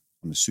engineer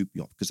on a super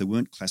yacht because they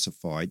weren't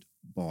classified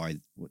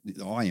by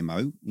the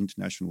IMO,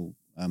 International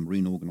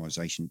Marine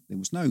Organization. There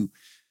was no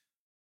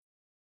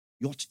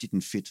yachts didn't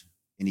fit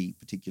any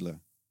particular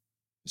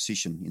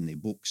position in their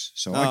books.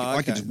 So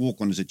I could just walk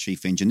on as a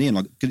chief engineer,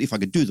 and if I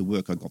could do the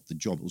work, I got the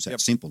job. It was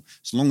that simple.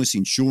 As long as the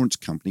insurance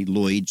company,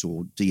 Lloyd's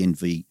or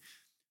DNV,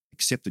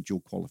 accepted your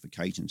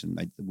qualifications and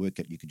made the work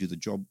that you could do the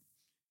job,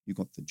 you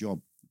got the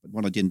job. But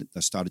what I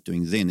started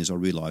doing then is I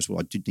realised,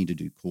 I did need to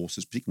do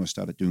courses, particularly when I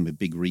started doing the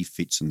big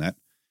refits and that.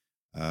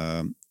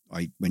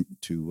 I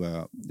went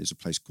to, there's a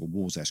place called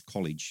Warsash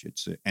College.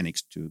 It's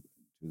annexed to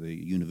the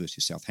University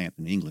of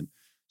Southampton in England.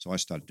 So I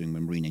started doing my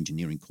marine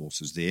engineering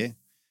courses there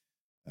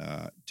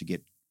to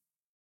get.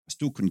 I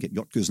still couldn't get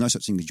yacht because there's no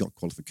such thing as yacht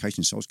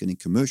qualifications. So I was getting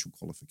commercial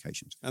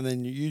qualifications. And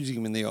then you're using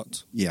them in the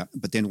yachts. Yeah,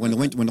 but then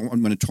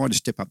when I tried to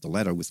step up the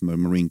ladder with my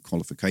marine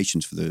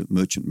qualifications for the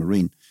merchant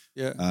marine,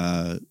 they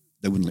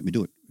wouldn't let me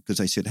do it because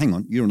they said, "Hang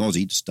on, you're an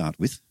Aussie to start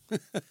with,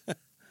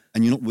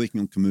 and you're not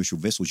working on commercial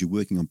vessels. You're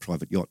working on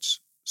private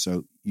yachts.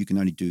 So you can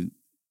only do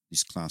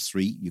this class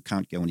 3. You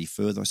can't go any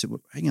further." I said,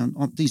 "Well, hang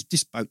on.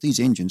 These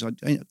engines.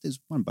 There's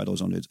one boat I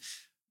was on. It's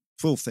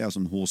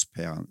 12,000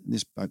 horsepower. And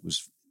this boat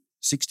was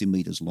 60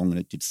 meters long and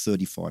it did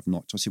 35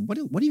 knots." I said, "What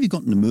have you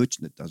got in the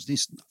merchant that does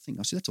this?" Nothing.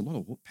 I said, "That's a lot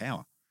of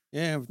power."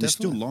 Yeah, definitely. There's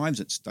still lives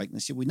at stake. And they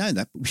said, "We know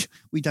that, but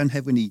we don't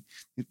have any.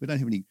 We don't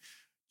have any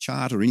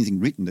chart or anything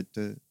written that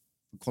for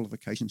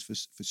qualifications for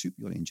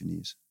super yacht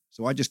engineers."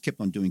 So I just kept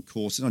on doing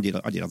courses. I did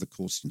other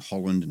courses in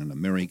Holland and in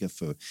America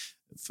for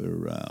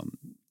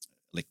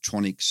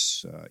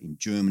electronics. In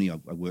Germany, I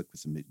worked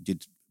with them. I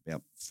did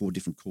about 4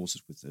 different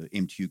courses with the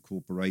MTU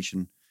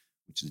Corporation,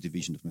 which is a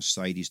division of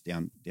Mercedes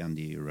down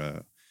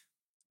near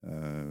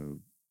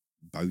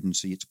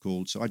Bodensee, it's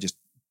called. So I just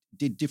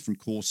did different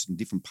courses in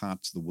different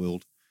parts of the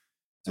world.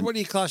 So what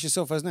do you class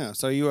yourself as now?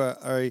 So you are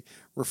a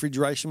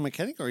refrigeration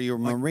mechanic, or are you a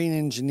marine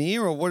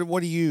engineer, or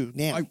what are you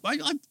now?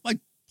 I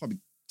probably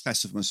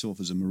classify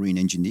myself as a marine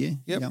engineer.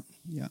 Yep.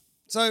 Yeah.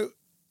 So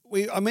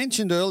I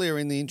mentioned earlier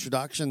in the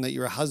introduction that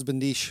you're a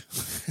husband-ish.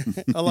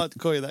 I like to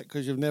call you that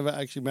because you've never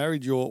actually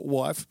married your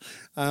wife,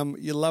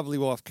 your lovely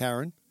wife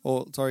Karen,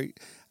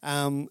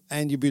 and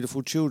your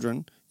beautiful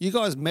children. You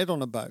guys met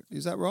on a boat,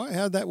 is that right?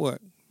 How did that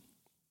work?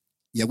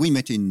 Yeah, we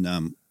met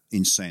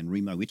in San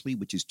Remo, Italy,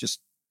 which is just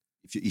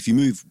if you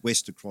move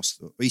east across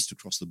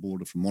the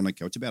border from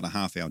Monaco, it's about a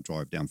half-hour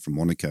drive down from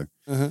Monaco.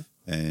 Uh-huh.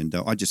 And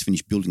I just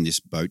finished building this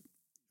boat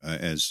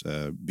as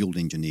a build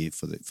engineer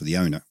for the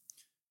owner,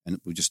 and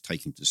we were just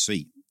taking to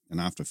sea. And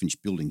after I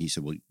finished building, he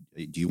said, "Well,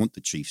 do you want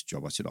the chief's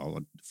job?" I said, "Oh,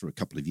 for a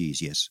couple of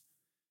years, yes."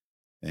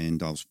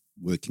 And I was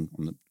working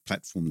on the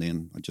platform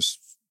then. I just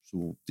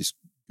saw this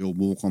girl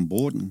walk on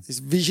board. And This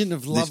vision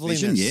of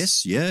loveliness. Vision,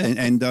 yes, yeah.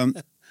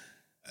 And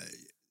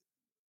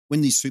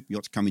when these super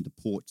yachts come into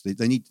port,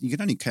 they need, you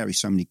can only carry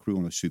so many crew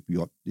on a super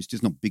yacht. It's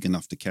just not big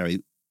enough to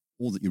carry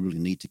all that you really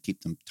need to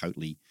keep them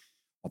totally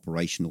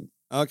operational.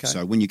 Okay.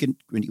 So when you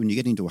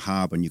get into a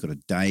harbour and you've got a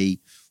day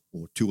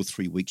or 2 or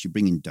 3 weeks, you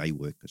bring in day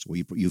workers, or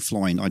you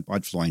fly in.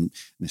 I'd fly in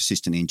an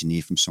assistant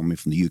engineer from somewhere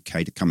from the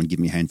UK to come and give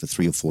me a hand for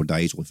 3 or 4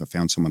 days, or if I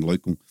found someone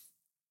local,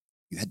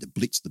 you had to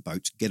blitz the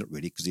boats, get it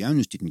ready, because the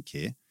owners didn't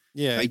care.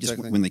 Yeah, they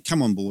exactly. just, when they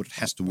come on board, it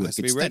has to work. Has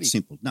to be It's ready. that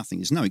simple. Nothing.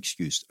 There's no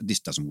excuse. This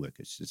doesn't work.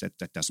 It's just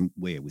that doesn't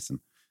wear with them,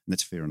 and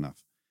that's fair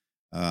enough.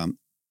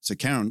 So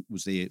Karen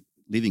was there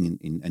living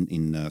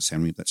in San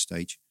Marino at that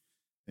stage,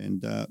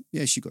 and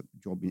she got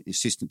a job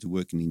assistant to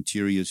work in the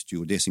interiors,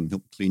 stewardessing,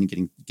 help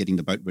cleaning, getting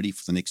the boat ready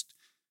for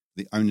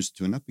the owners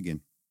to turn up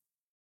again.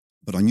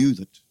 But I knew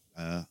that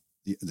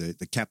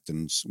the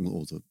captains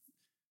or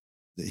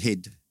the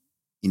head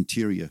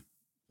interior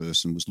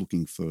person was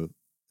looking for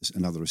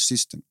another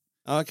assistant.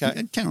 Okay.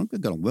 And Karen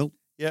got on well.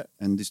 Yeah.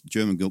 And this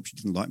German girl, she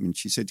didn't like me. And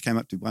she came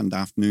up to one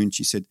afternoon,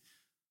 she said,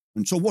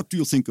 "And so what do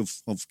you think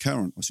of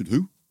Karen?" I said,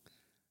 "Who?"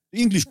 "The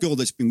English girl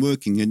that's been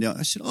working." And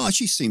I said, "Oh,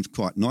 she seems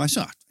quite nice."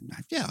 I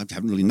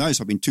haven't really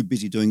noticed. I've been too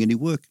busy doing any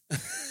work.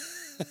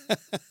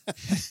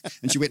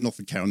 And she went and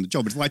offered Karen the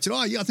job. And I said,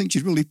 "Oh, yeah, I think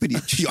she's really pretty."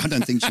 I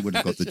don't think she would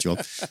have got the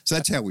job. So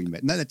that's how we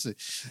met. No,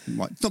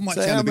 might So sound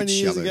how a bit many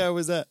years shallow. ago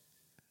was that?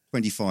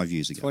 25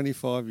 years ago.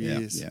 25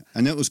 years. Yeah.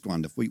 And that was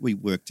wonderful. We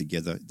worked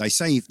together. They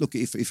say,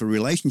 if a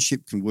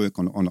relationship can work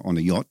on a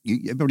yacht,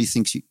 everybody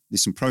thinks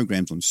there's some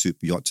programs on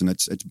super yachts, and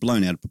it's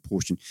blown out of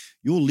proportion.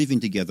 You're living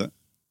together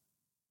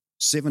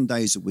 7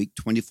 days a week,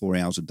 24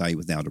 hours a day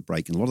without a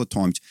break. And a lot of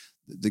times,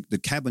 the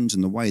cabins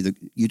and the way that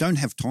you don't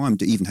have time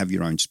to even have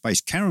your own space.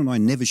 Karen and I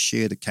never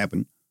shared a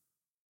cabin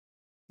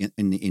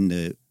in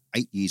the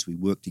 8 years we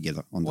worked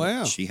together on the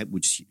Wow. She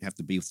would have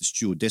to be with the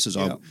stewardesses.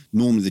 Yeah.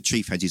 Normally the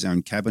chief has his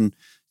own cabin.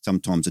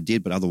 Sometimes I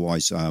did, but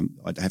otherwise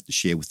I'd have to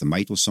share with the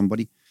mate or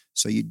somebody.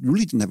 So you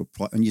really didn't have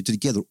and you're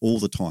together all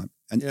the time.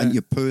 And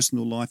your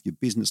personal life, your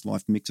business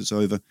life mixes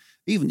over.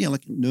 Even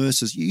like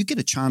nurses, you get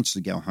a chance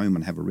to go home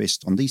and have a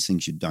rest. On these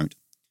things you don't.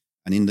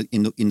 And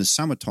in the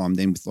summertime,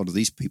 then with a lot of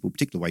these people,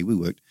 particularly the way we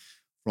worked,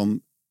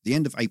 from the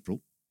end of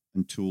April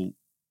until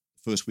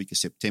the first week of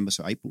September,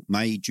 so April,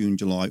 May, June,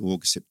 July,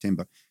 August,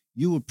 September,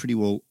 you were pretty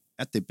well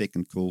at their beck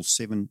and call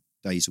 7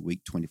 days a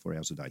week, 24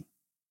 hours a day.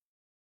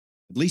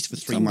 At least for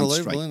 3 months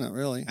straight. Unbelievable, isn't it,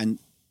 really? And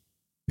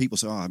people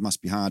say, "Oh, it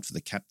must be hard for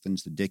the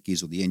captains, the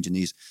deckies, or the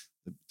engineers."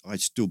 I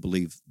still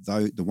believe,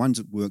 though, the ones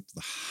that work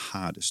the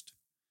hardest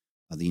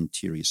are the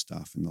interior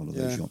staff in a lot of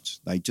those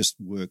yachts. They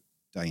just work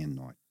day and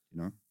night,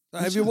 you know.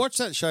 Have you watched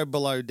that show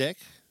Below Deck?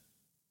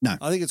 No.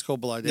 I think it's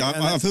called Below Deck. Yeah,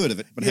 And I've heard of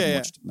it, but I haven't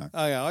watched it. No.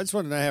 Oh, yeah. I just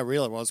want to know how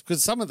real it was,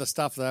 because some of the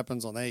stuff that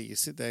happens on there, you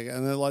sit there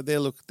and they're like,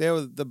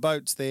 the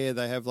boats there,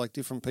 they have like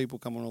different people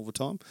coming all the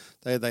time.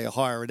 They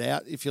hire it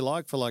out, if you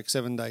like, for like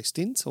 7-day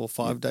stints or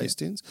 5-day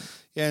stints.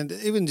 And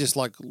even just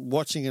like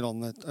watching it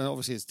and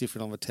obviously it's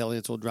different on the telly,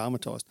 it's all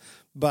dramatized,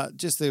 but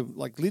just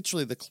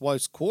literally the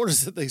close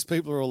quarters that these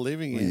people are all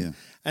living in. Yeah.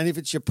 And if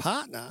it's your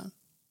partner,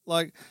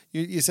 like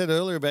you said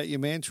earlier about your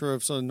mantra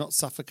of sort of not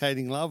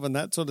suffocating love and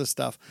that sort of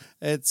stuff,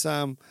 it's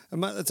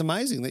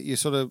amazing that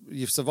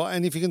you've survived.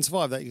 And if you can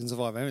survive that, you can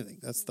survive anything.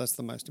 That's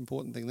the most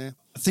important thing there.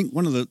 I think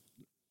one of the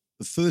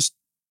first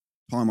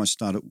time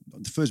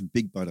the first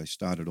big boat I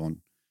started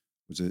on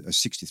was a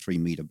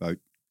 63-metre boat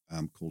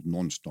called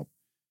Nonstop.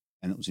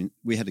 And it was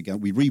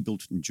we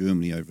rebuilt it in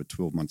Germany over a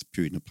 12-month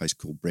period in a place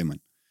called Bremen.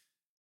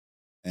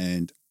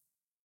 And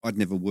I'd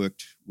never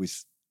worked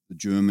with the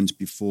Germans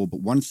before,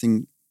 but one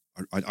thing,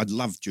 I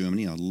love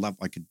Germany.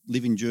 I could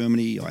live in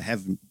Germany. I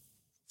haven't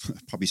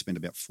probably spent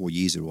about 4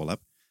 years there all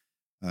up.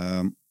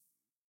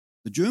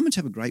 The Germans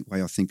have a great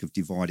way, I think, of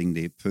dividing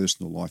their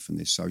personal life and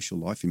their social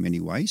life in many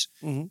ways.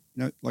 Mm-hmm. You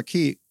know, like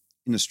here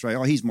in Australia,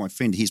 "Oh, he's my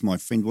friend, he's my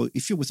friend." Well,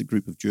 if you're with a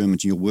group of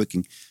Germans and you're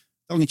working,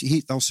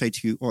 they'll say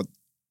to you, "Oh,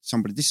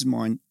 somebody, this is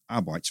my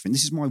Arbeitsfriend,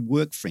 this is my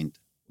work friend,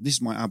 this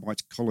is my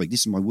Arbeitskolleg,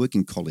 this is my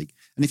working colleague."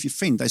 And if you're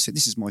friend, they say,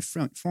 "This is my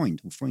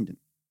Freund or Freundin."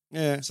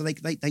 Yeah. So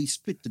they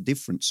split the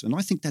difference, and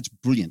I think that's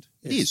brilliant.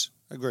 Yes, it is.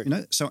 Agree. You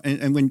know, so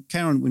and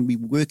when we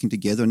were working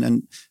together,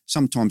 and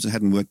sometimes it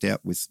hadn't worked out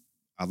with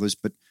others,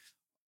 but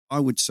I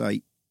would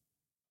say,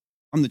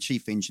 I'm the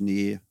chief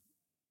engineer,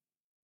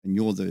 and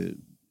you're the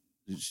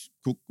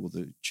cook or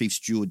the chief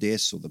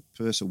stewardess or the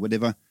purser,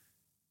 whatever.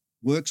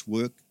 Work's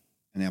work,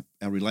 and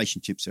our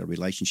relationship's our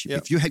relationship.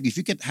 Yep. If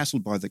you get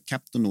hassled by the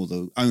captain or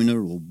the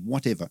owner or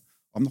whatever,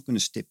 I'm not going to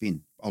step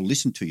in. I'll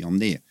listen to you. I'm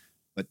there.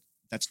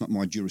 That's not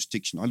my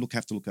jurisdiction. I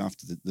have to look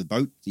after the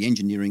boat, the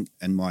engineering,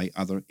 and my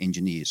other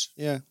engineers.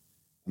 Yeah.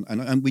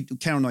 And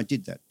Karen and I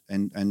did that.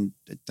 And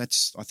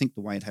that's, I think, the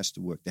way it has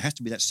to work. There has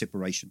to be that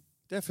separation.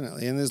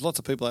 Definitely. And there's lots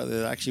of people out there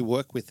that actually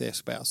work with their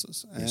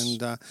spouses. Yes.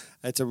 And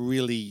it's a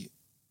really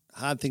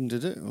hard thing to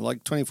do.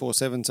 Like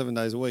 24/7, 7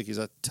 days a week is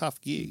a tough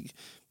gig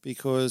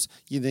because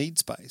you need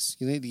space.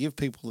 You need to give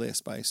people their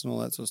space and all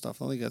that sort of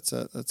stuff. I think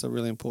that's a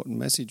really important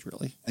message,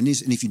 really. And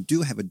if you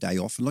do have a day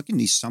off, and like in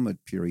these summer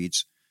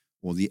periods,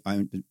 or the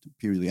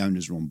period the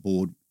owners are on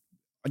board.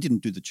 I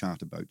didn't do the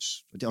charter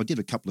boats. I did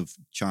a couple of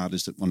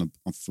charters that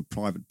for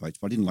private boats,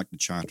 but I didn't like the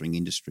chartering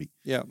industry.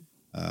 Yeah.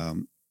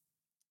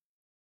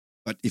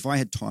 But if I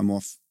had time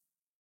off,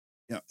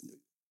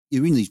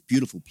 you're in these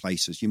beautiful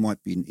places. You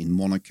might be in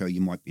Monaco,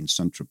 you might be in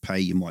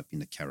Saint-Tropez, you might be in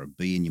the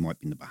Caribbean, you might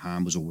be in the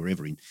Bahamas or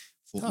wherever, in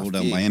Fort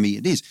Lauderdale, Miami.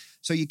 It is.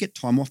 So you get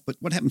time off, but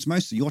what happens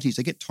most of the yachties,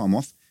 they get time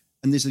off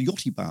and there's a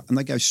yachty bar and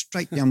they go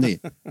straight down there.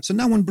 So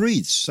no one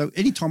breathes. So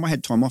anytime I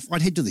had time off,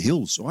 I'd head to the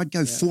hills or I'd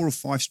go 4 or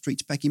 5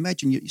 streets back.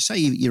 Imagine, you say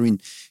you're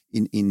in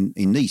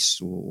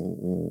Nice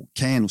or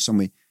Cannes or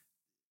somewhere.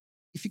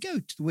 If you go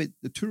to where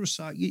the tourists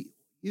are,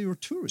 you're a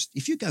tourist.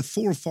 If you go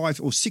 4 or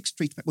 5 or 6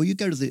 streets back, or you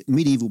go to the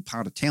medieval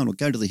part of town or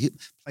go to the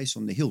place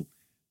on the hill,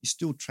 you're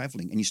still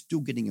travelling and you're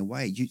still getting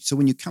away. So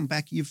when you come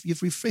back,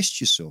 you've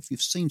refreshed yourself.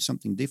 You've seen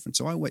something different.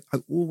 So I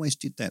always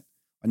did that.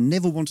 I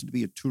never wanted to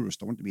be a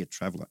tourist. I wanted to be a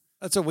traveller.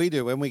 That's what we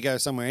do when we go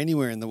somewhere,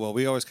 anywhere in the world.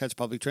 We always catch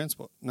public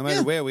transport. No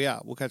matter where we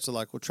are, we'll catch the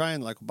local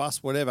train, local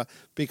bus, whatever,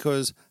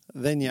 because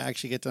then you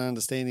actually get an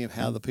understanding of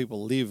how the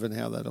people live and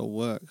how that all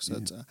works.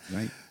 So,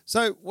 right.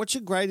 So what's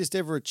your greatest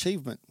ever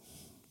achievement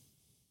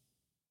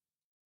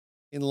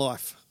in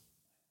life?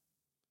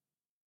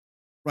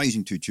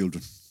 Raising 2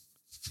 children.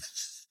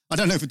 I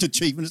don't know if it's an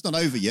achievement. It's not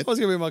over yet. That was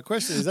going to be my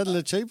question. Is that an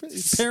achievement?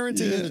 Is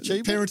parenting an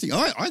achievement? Parenting,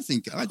 I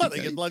think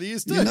it bloody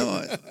is too. You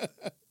know,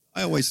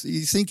 I always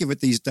you think of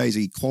it these days,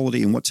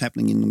 equality and what's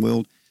happening in the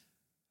world.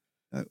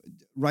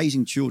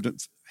 Raising children.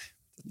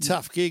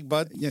 Tough gig,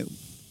 bud. Yeah,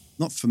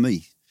 not for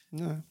me.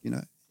 No. You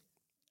know,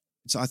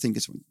 I think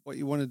it's what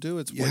you want to do.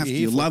 It's you what have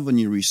you to love and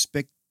you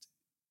respect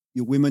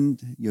your women,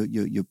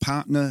 your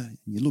partner.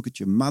 You look at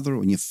your mother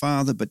and your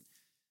father, but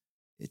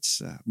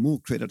it's more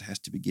credit has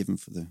to be given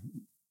for the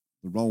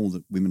role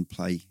that women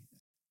play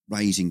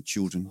raising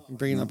children,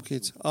 bringing up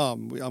kids. Oh,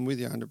 I'm with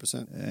you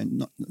 100%.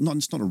 And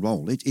it's not a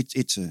role.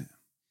 It's a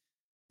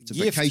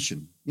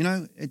vacation. You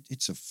know,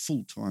 it's a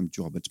full-time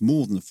job. It's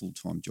more than a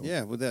full-time job.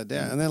 Yeah, without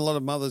doubt. Yeah. And then a lot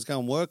of mothers go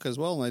and work as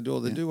well, and they do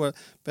all they do.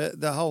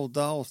 But the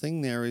whole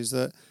thing there is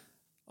that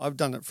I've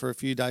done it for a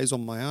few days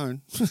on my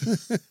own.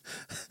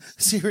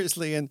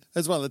 Seriously, and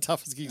it's one of the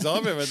toughest gigs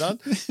I've ever done.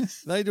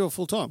 They do it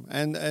full time,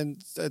 and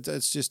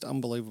it's just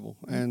unbelievable.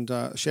 And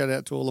shout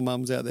out to all the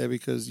mums out there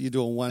because you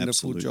do a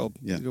wonderful job.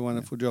 Yeah. You do a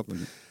wonderful job.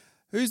 Brilliant.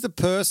 Who's the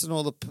person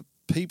or the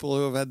people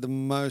who have had the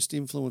most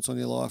influence on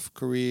your life,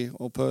 career,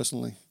 or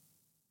personally?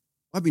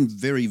 I've been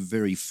very,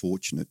 very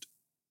fortunate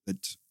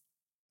that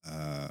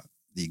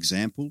the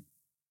example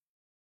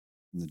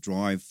and the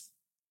drive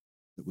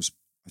that was,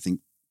 I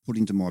think, put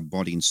into my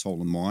body and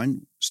soul and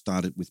mind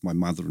started with my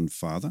mother and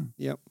father.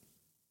 Yep.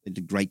 They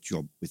did a great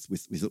job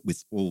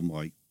with all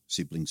my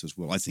siblings as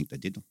well. I think they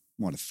did.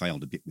 Might have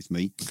failed a bit with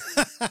me,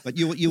 but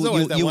you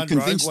were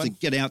convinced to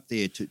get out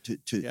there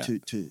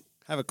to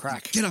have a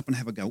crack, get up and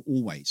have a go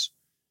always.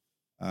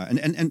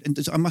 And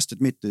I must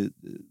admit,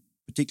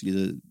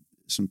 particularly the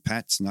St.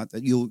 Pat's and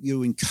that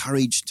you're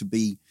encouraged to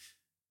be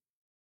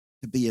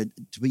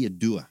a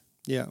doer.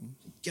 Yeah.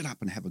 Get up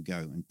and have a go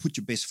and put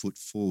your best foot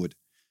forward.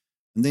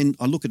 And then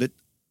I look at it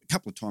a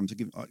couple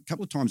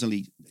of times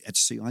only at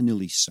sea, I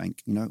nearly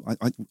sank. You know,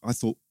 I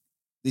thought,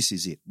 this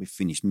is it. We're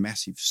finished.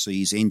 Massive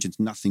seas, engines,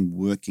 nothing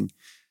working.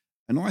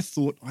 And I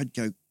thought I'd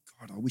go,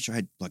 God, I wish I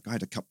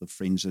had a couple of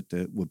friends that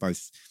were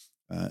both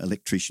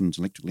electricians,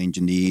 electrical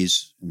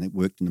engineers, and they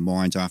worked in the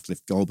mines after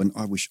left Goulburn.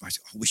 I wish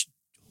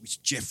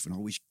Jeff and I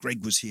wish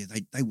Greg was here.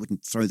 They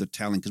wouldn't throw the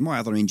towel in because my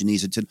other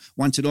engineers had said,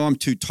 one said, I'm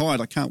too tired.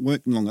 I can't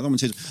work any longer. The other one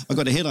says, I've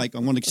got a headache. I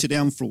want to sit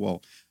down for a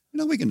while. You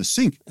know, we're going to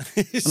sink.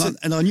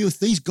 And I knew if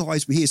these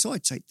guys were here, so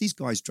I'd say, these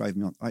guys drove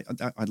me on. I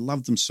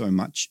loved them so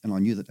much, and I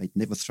knew that they'd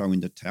never throw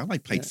in the towel. I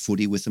played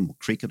footy with them or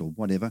cricket or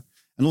whatever.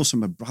 And also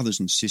my brothers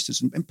and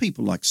sisters and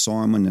people like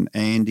Simon and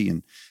Andy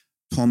and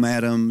Tom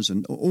Adams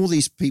and all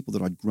these people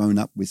that I'd grown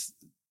up with.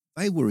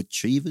 They were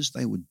achievers,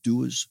 they were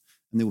doers,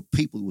 and there were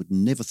people who would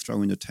never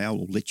throw in the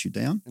towel or let you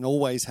down. And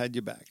always had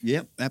your back.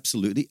 Yeah,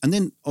 absolutely. And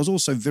then I was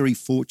also very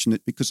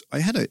fortunate because I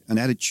had an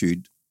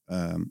attitude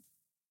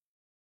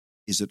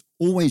is that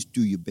always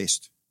do your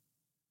best,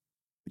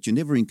 but you're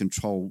never in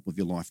control of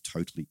your life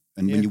totally.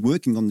 And when you're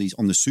working on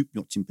the soup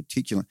yachts in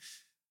particular,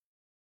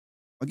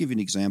 I'll give you an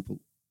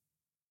example.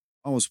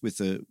 I was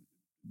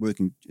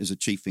working as a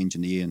chief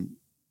engineer, and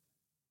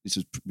this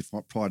is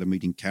prior to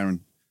meeting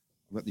Karen.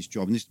 I got this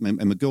job,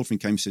 and my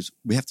girlfriend came and says,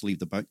 we have to leave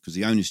the boat because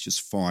the owner's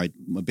just fired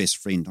my best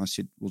friend. I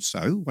said, well,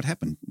 so what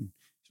happened?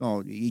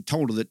 So he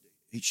told her that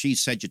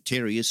she's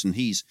Sagittarius and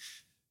he's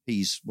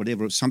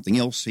whatever, something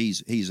else.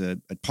 He's a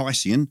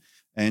Piscean,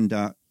 and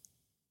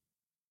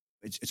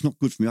it's not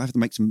good for me. I have to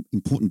make some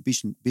important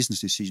business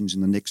decisions in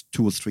the next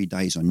 2 or 3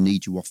 days. I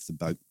need you off the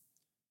boat.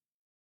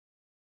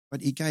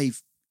 But he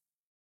gave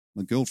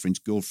my girlfriend's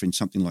girlfriend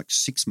something like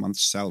 6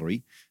 months'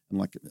 salary and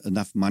like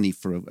enough money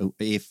for a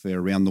airfare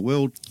around the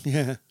world.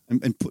 Yeah.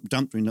 And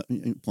dumped her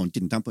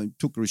didn't dump her,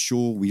 took her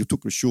ashore. We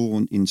took her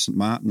ashore in St.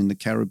 Martin in the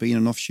Caribbean,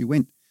 and off she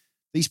went.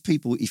 These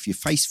people, if your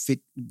face fit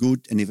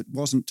good and if it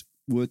wasn't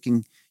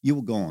working, you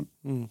were gone.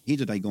 Here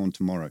today, gone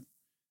tomorrow.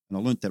 And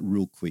I learnt that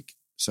real quick.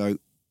 So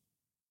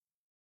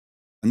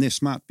And they're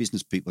smart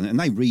business people, and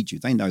they read you.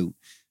 They know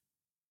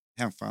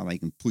how far they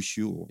can push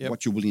you or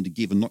what you're willing to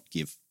give and not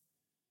give.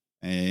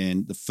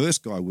 And the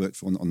first guy I worked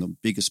for on the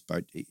biggest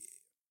boat,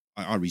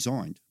 I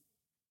resigned.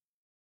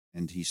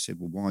 And he said,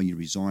 well, why are you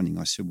resigning?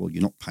 I said, well,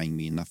 you're not paying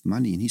me enough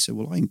money. And he said,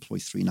 well, I employ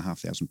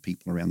 3,500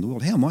 people around the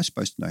world. How am I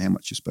supposed to know how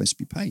much you're supposed to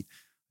be paid?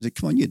 I said,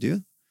 come on, you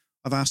do.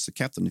 I've asked the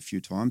captain a few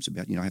times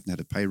about, I haven't had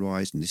a pay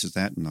rise and this is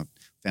that. And I've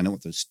found out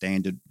what the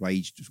standard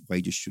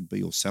wages should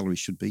be or salary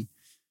should be.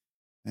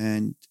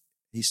 And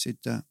he said,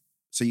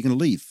 so you're going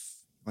to leave?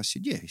 I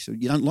said, yeah. He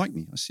said, you don't like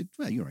me? I said,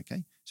 well, you're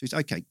okay. So he said,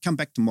 okay, come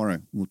back tomorrow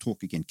and we'll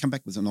talk again. Come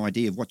back with an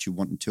idea of what you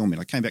want and tell me.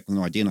 And I came back with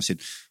an idea and I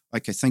said,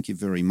 okay, thank you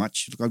very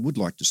much. Look, I would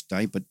like to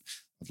stay, but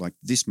I'd like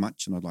this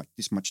much and I'd like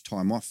this much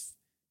time off.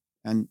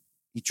 And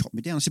he chopped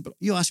me down. I said, but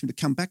you asked me to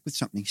come back with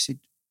something. He said,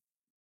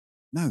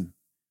 no,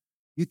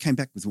 you came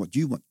back with what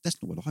you want. That's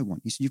not what I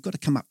want. He said, you've got to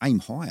come up, aim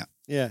higher.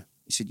 Yeah.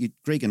 He said,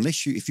 Greg,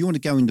 if you want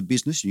to go into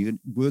business and you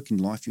work in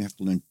life, you have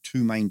to learn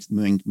two main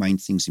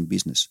things in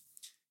business.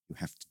 You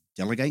have to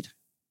delegate.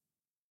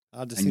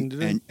 Hardest thing to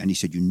do. And he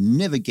said, you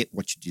never get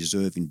what you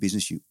deserve in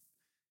business. You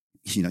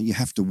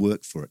have to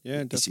work for it.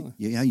 Yeah, definitely.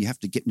 You have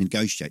to get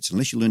negotiates.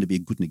 Unless you learn to be a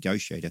good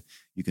negotiator,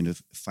 you're going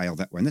to fail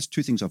that way. And that's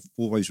two things I've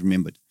always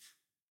remembered.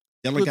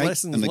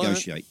 Delegate and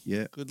negotiate.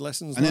 Yeah. Good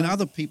lessons And then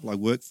other people I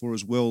work for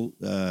as well,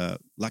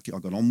 lucky I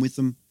got on with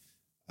them.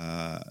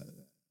 A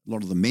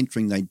lot of the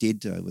mentoring they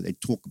did, where they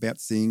talk about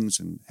things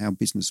and how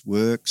business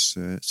works.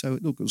 So,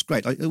 look, it was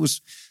great. It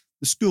was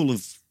the school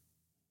of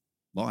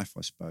life,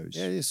 I suppose.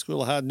 Yeah, it is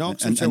school of hard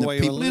knocks. And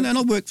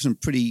I work for some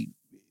pretty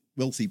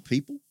wealthy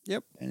people.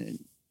 Yep.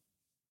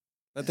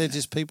 But they're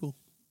just people.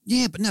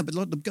 Yeah, but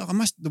like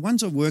the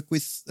ones I work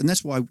with, and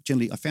that's why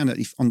I found out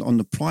if on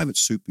the private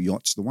super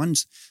yachts,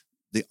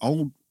 the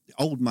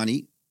old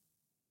money,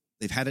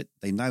 they've had it.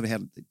 They know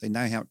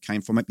how it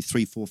came from. Maybe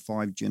 3, 4,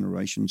 5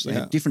 generations. They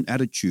have different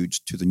attitudes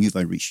to the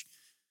nouveau riche.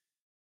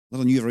 A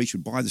lot of nouveau riche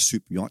would buy the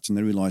super yachts, and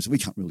they realise we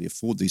can't really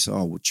afford this.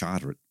 Oh, we'll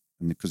charter it,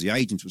 and because the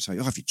agents would say,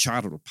 "Oh, if you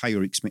charter it or pay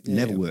your expense," it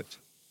never worked.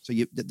 So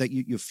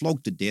you're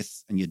flogged to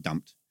death and you're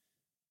dumped.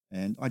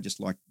 And I just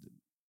like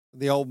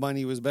the old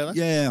money was better.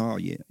 Yeah,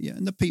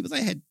 And the people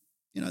they had,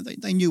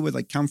 they knew where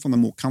they come from. They're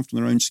more comfortable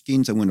in their own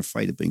skins. They weren't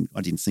afraid of being.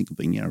 I didn't think of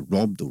being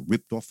robbed or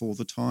ripped off all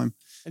the time.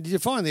 And did you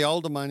find the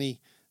older money,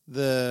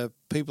 the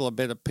people are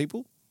better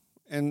people?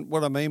 And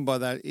what I mean by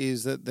that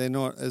is that they're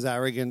not as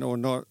arrogant or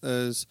not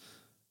as,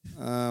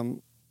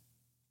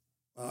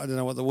 I don't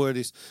know what the word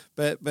is,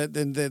 but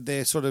then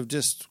they're sort of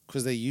just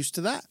because they're used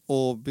to that,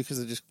 or because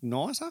they're just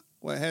nicer.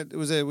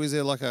 Was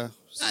there like a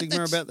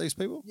stigma about these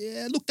people?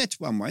 Yeah, look, that's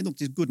one way. Look,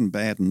 there's good and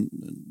bad in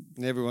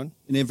everyone.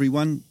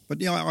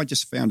 But I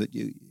just found that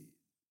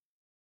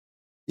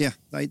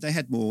they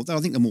had more. I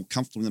think they're more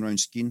comfortable in their own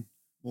skin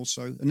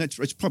also, and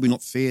it's probably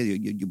not fair.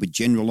 You'd be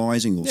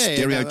generalising or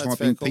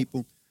stereotyping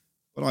people.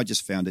 But I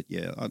just found it.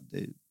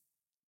 The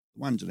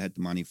ones that had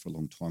the money for a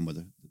long time were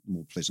the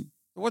more pleasant.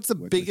 What's the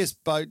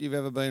biggest boat you've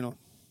ever been on?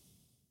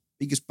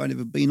 Biggest boat I've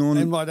ever been on?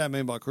 And I don't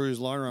mean by cruise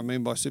liner, I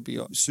mean by super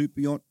yacht. Super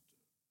yacht,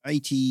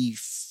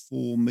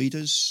 84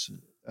 metres.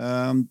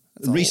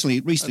 Recently,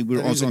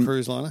 I was on a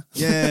cruise liner.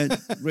 Yeah,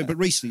 but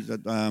recently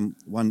that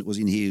one that was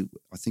in here,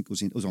 I think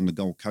it was on the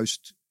Gold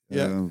Coast.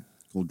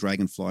 Called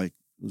Dragonfly. It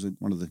was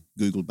one of the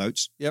Google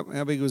boats. Yep.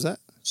 How big was that?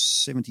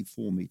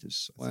 74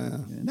 metres. Wow.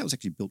 And that was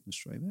actually built in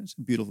Australia. It's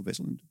a beautiful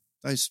vessel.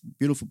 Those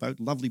beautiful boat,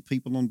 lovely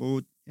people on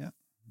board. Yeah.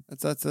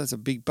 That's a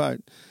big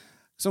boat.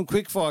 Some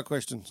quick fire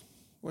questions.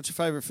 What's your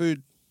favourite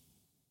food?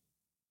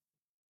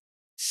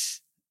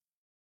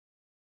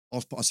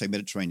 I'll say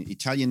Mediterranean.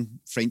 Italian,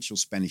 French or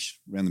Spanish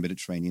around the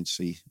Mediterranean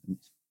Sea.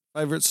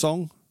 Favourite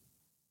song?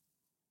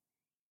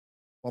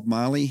 Bob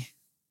Marley.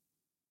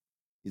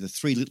 Either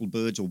Three Little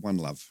Birds or One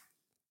Love.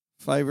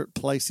 Favourite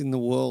place in the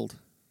world?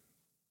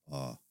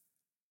 Oh.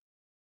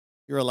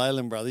 You're a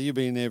Leyland brother. You've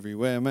been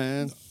everywhere,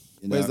 man.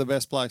 Where's the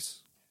best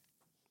place?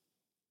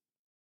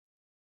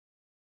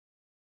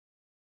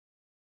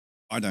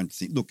 I don't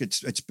think. Look,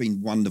 it's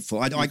been wonderful.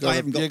 I haven't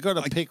got. You've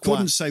got to pick one. I couldn't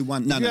one. say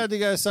one. No, if you had to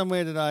go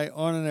somewhere today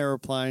on an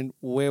aeroplane,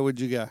 where would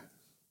you go?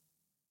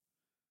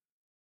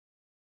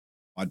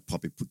 I'd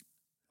probably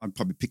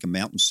pick a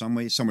mountain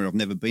somewhere I've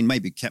never been.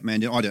 Maybe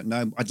Kathmandu. I don't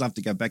know. I'd love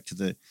to go back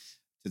to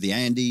the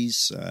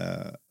Andes.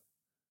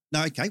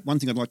 No, okay. One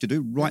thing I'd like to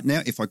do right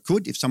now, if I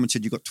could, if someone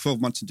said you've got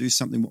 12 months to do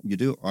something, what would you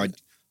do?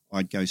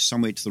 I'd go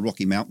somewhere to the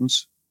Rocky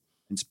Mountains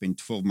and spend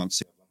 12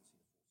 months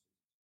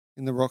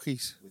in the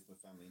Rockies. With my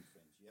family and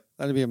friends. Yep.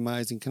 That'd be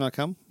amazing. Can I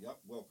come? Yep,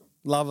 welcome.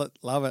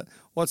 Love it.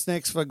 What's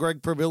next for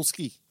Greg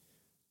Probilski?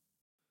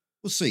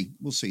 We'll see.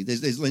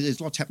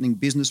 There's lots happening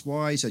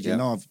business-wise. As you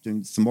know, I've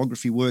doing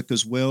thermography work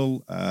as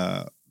well.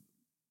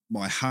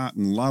 My heart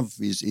and love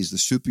is the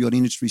super yacht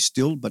industry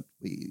still, but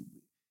we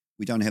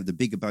don't have the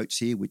bigger boats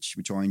here, which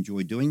I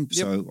enjoy doing. Yep.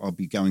 So I'll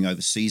be going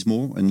overseas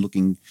more and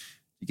looking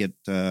to get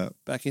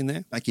back in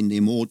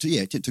there more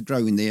to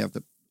grow in there. I've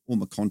got all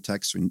my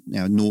contacts in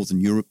now Northern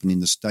Europe and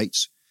in the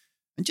States,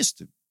 and just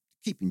to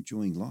keep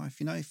enjoying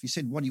life. If you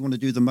said, what do you want to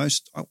do the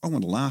most? I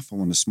want to laugh. I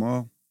want to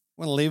smile.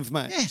 Want to live,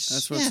 mate. Yes.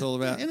 That's what it's all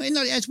about. And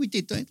as we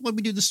did, what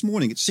we do this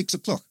morning at 6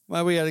 o'clock.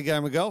 Well, we had a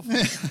game of golf.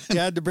 You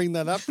had to bring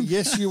that up.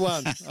 Yes, you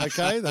won.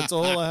 Okay, that's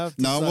all I have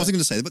to say. No, I wasn't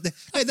going to say that, but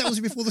hey, that was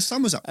before the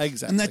sun was up.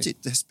 Exactly. And that's it.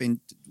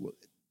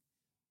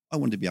 I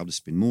wanted to be able to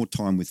spend more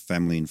time with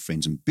family and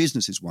friends, and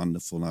business is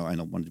wonderful.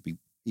 And I wanted to be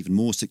even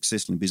more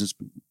successful in business,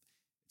 but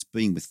it's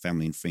being with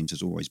family and friends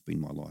has always been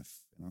my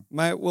life. You know?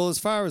 Mate, well, as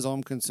far as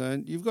I'm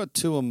concerned, you've got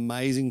two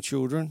amazing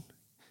children.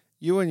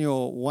 You and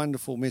your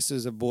wonderful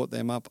missus have brought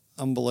them up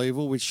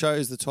unbelievable, which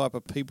shows the type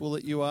of people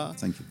that you are.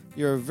 Thank you.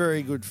 You're a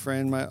very good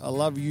friend, mate. I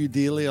love you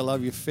dearly. I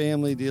love your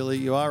family dearly.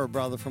 You are a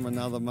brother from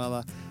another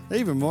mother. And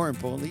even more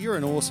importantly, you're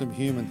an awesome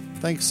human.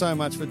 Thanks so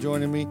much for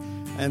joining me,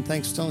 and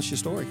thanks for telling us your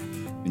story.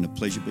 Been a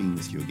pleasure being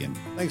with you again.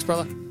 Thanks,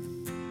 brother.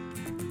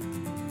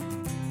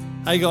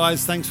 Hey,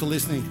 guys, thanks for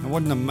listening. And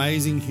what an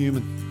amazing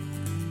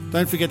human.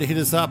 Don't forget to hit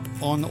us up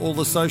on all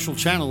the social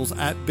channels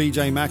at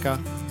BJ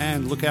Macca,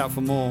 and look out for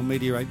more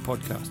Meteor 8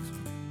 podcasts.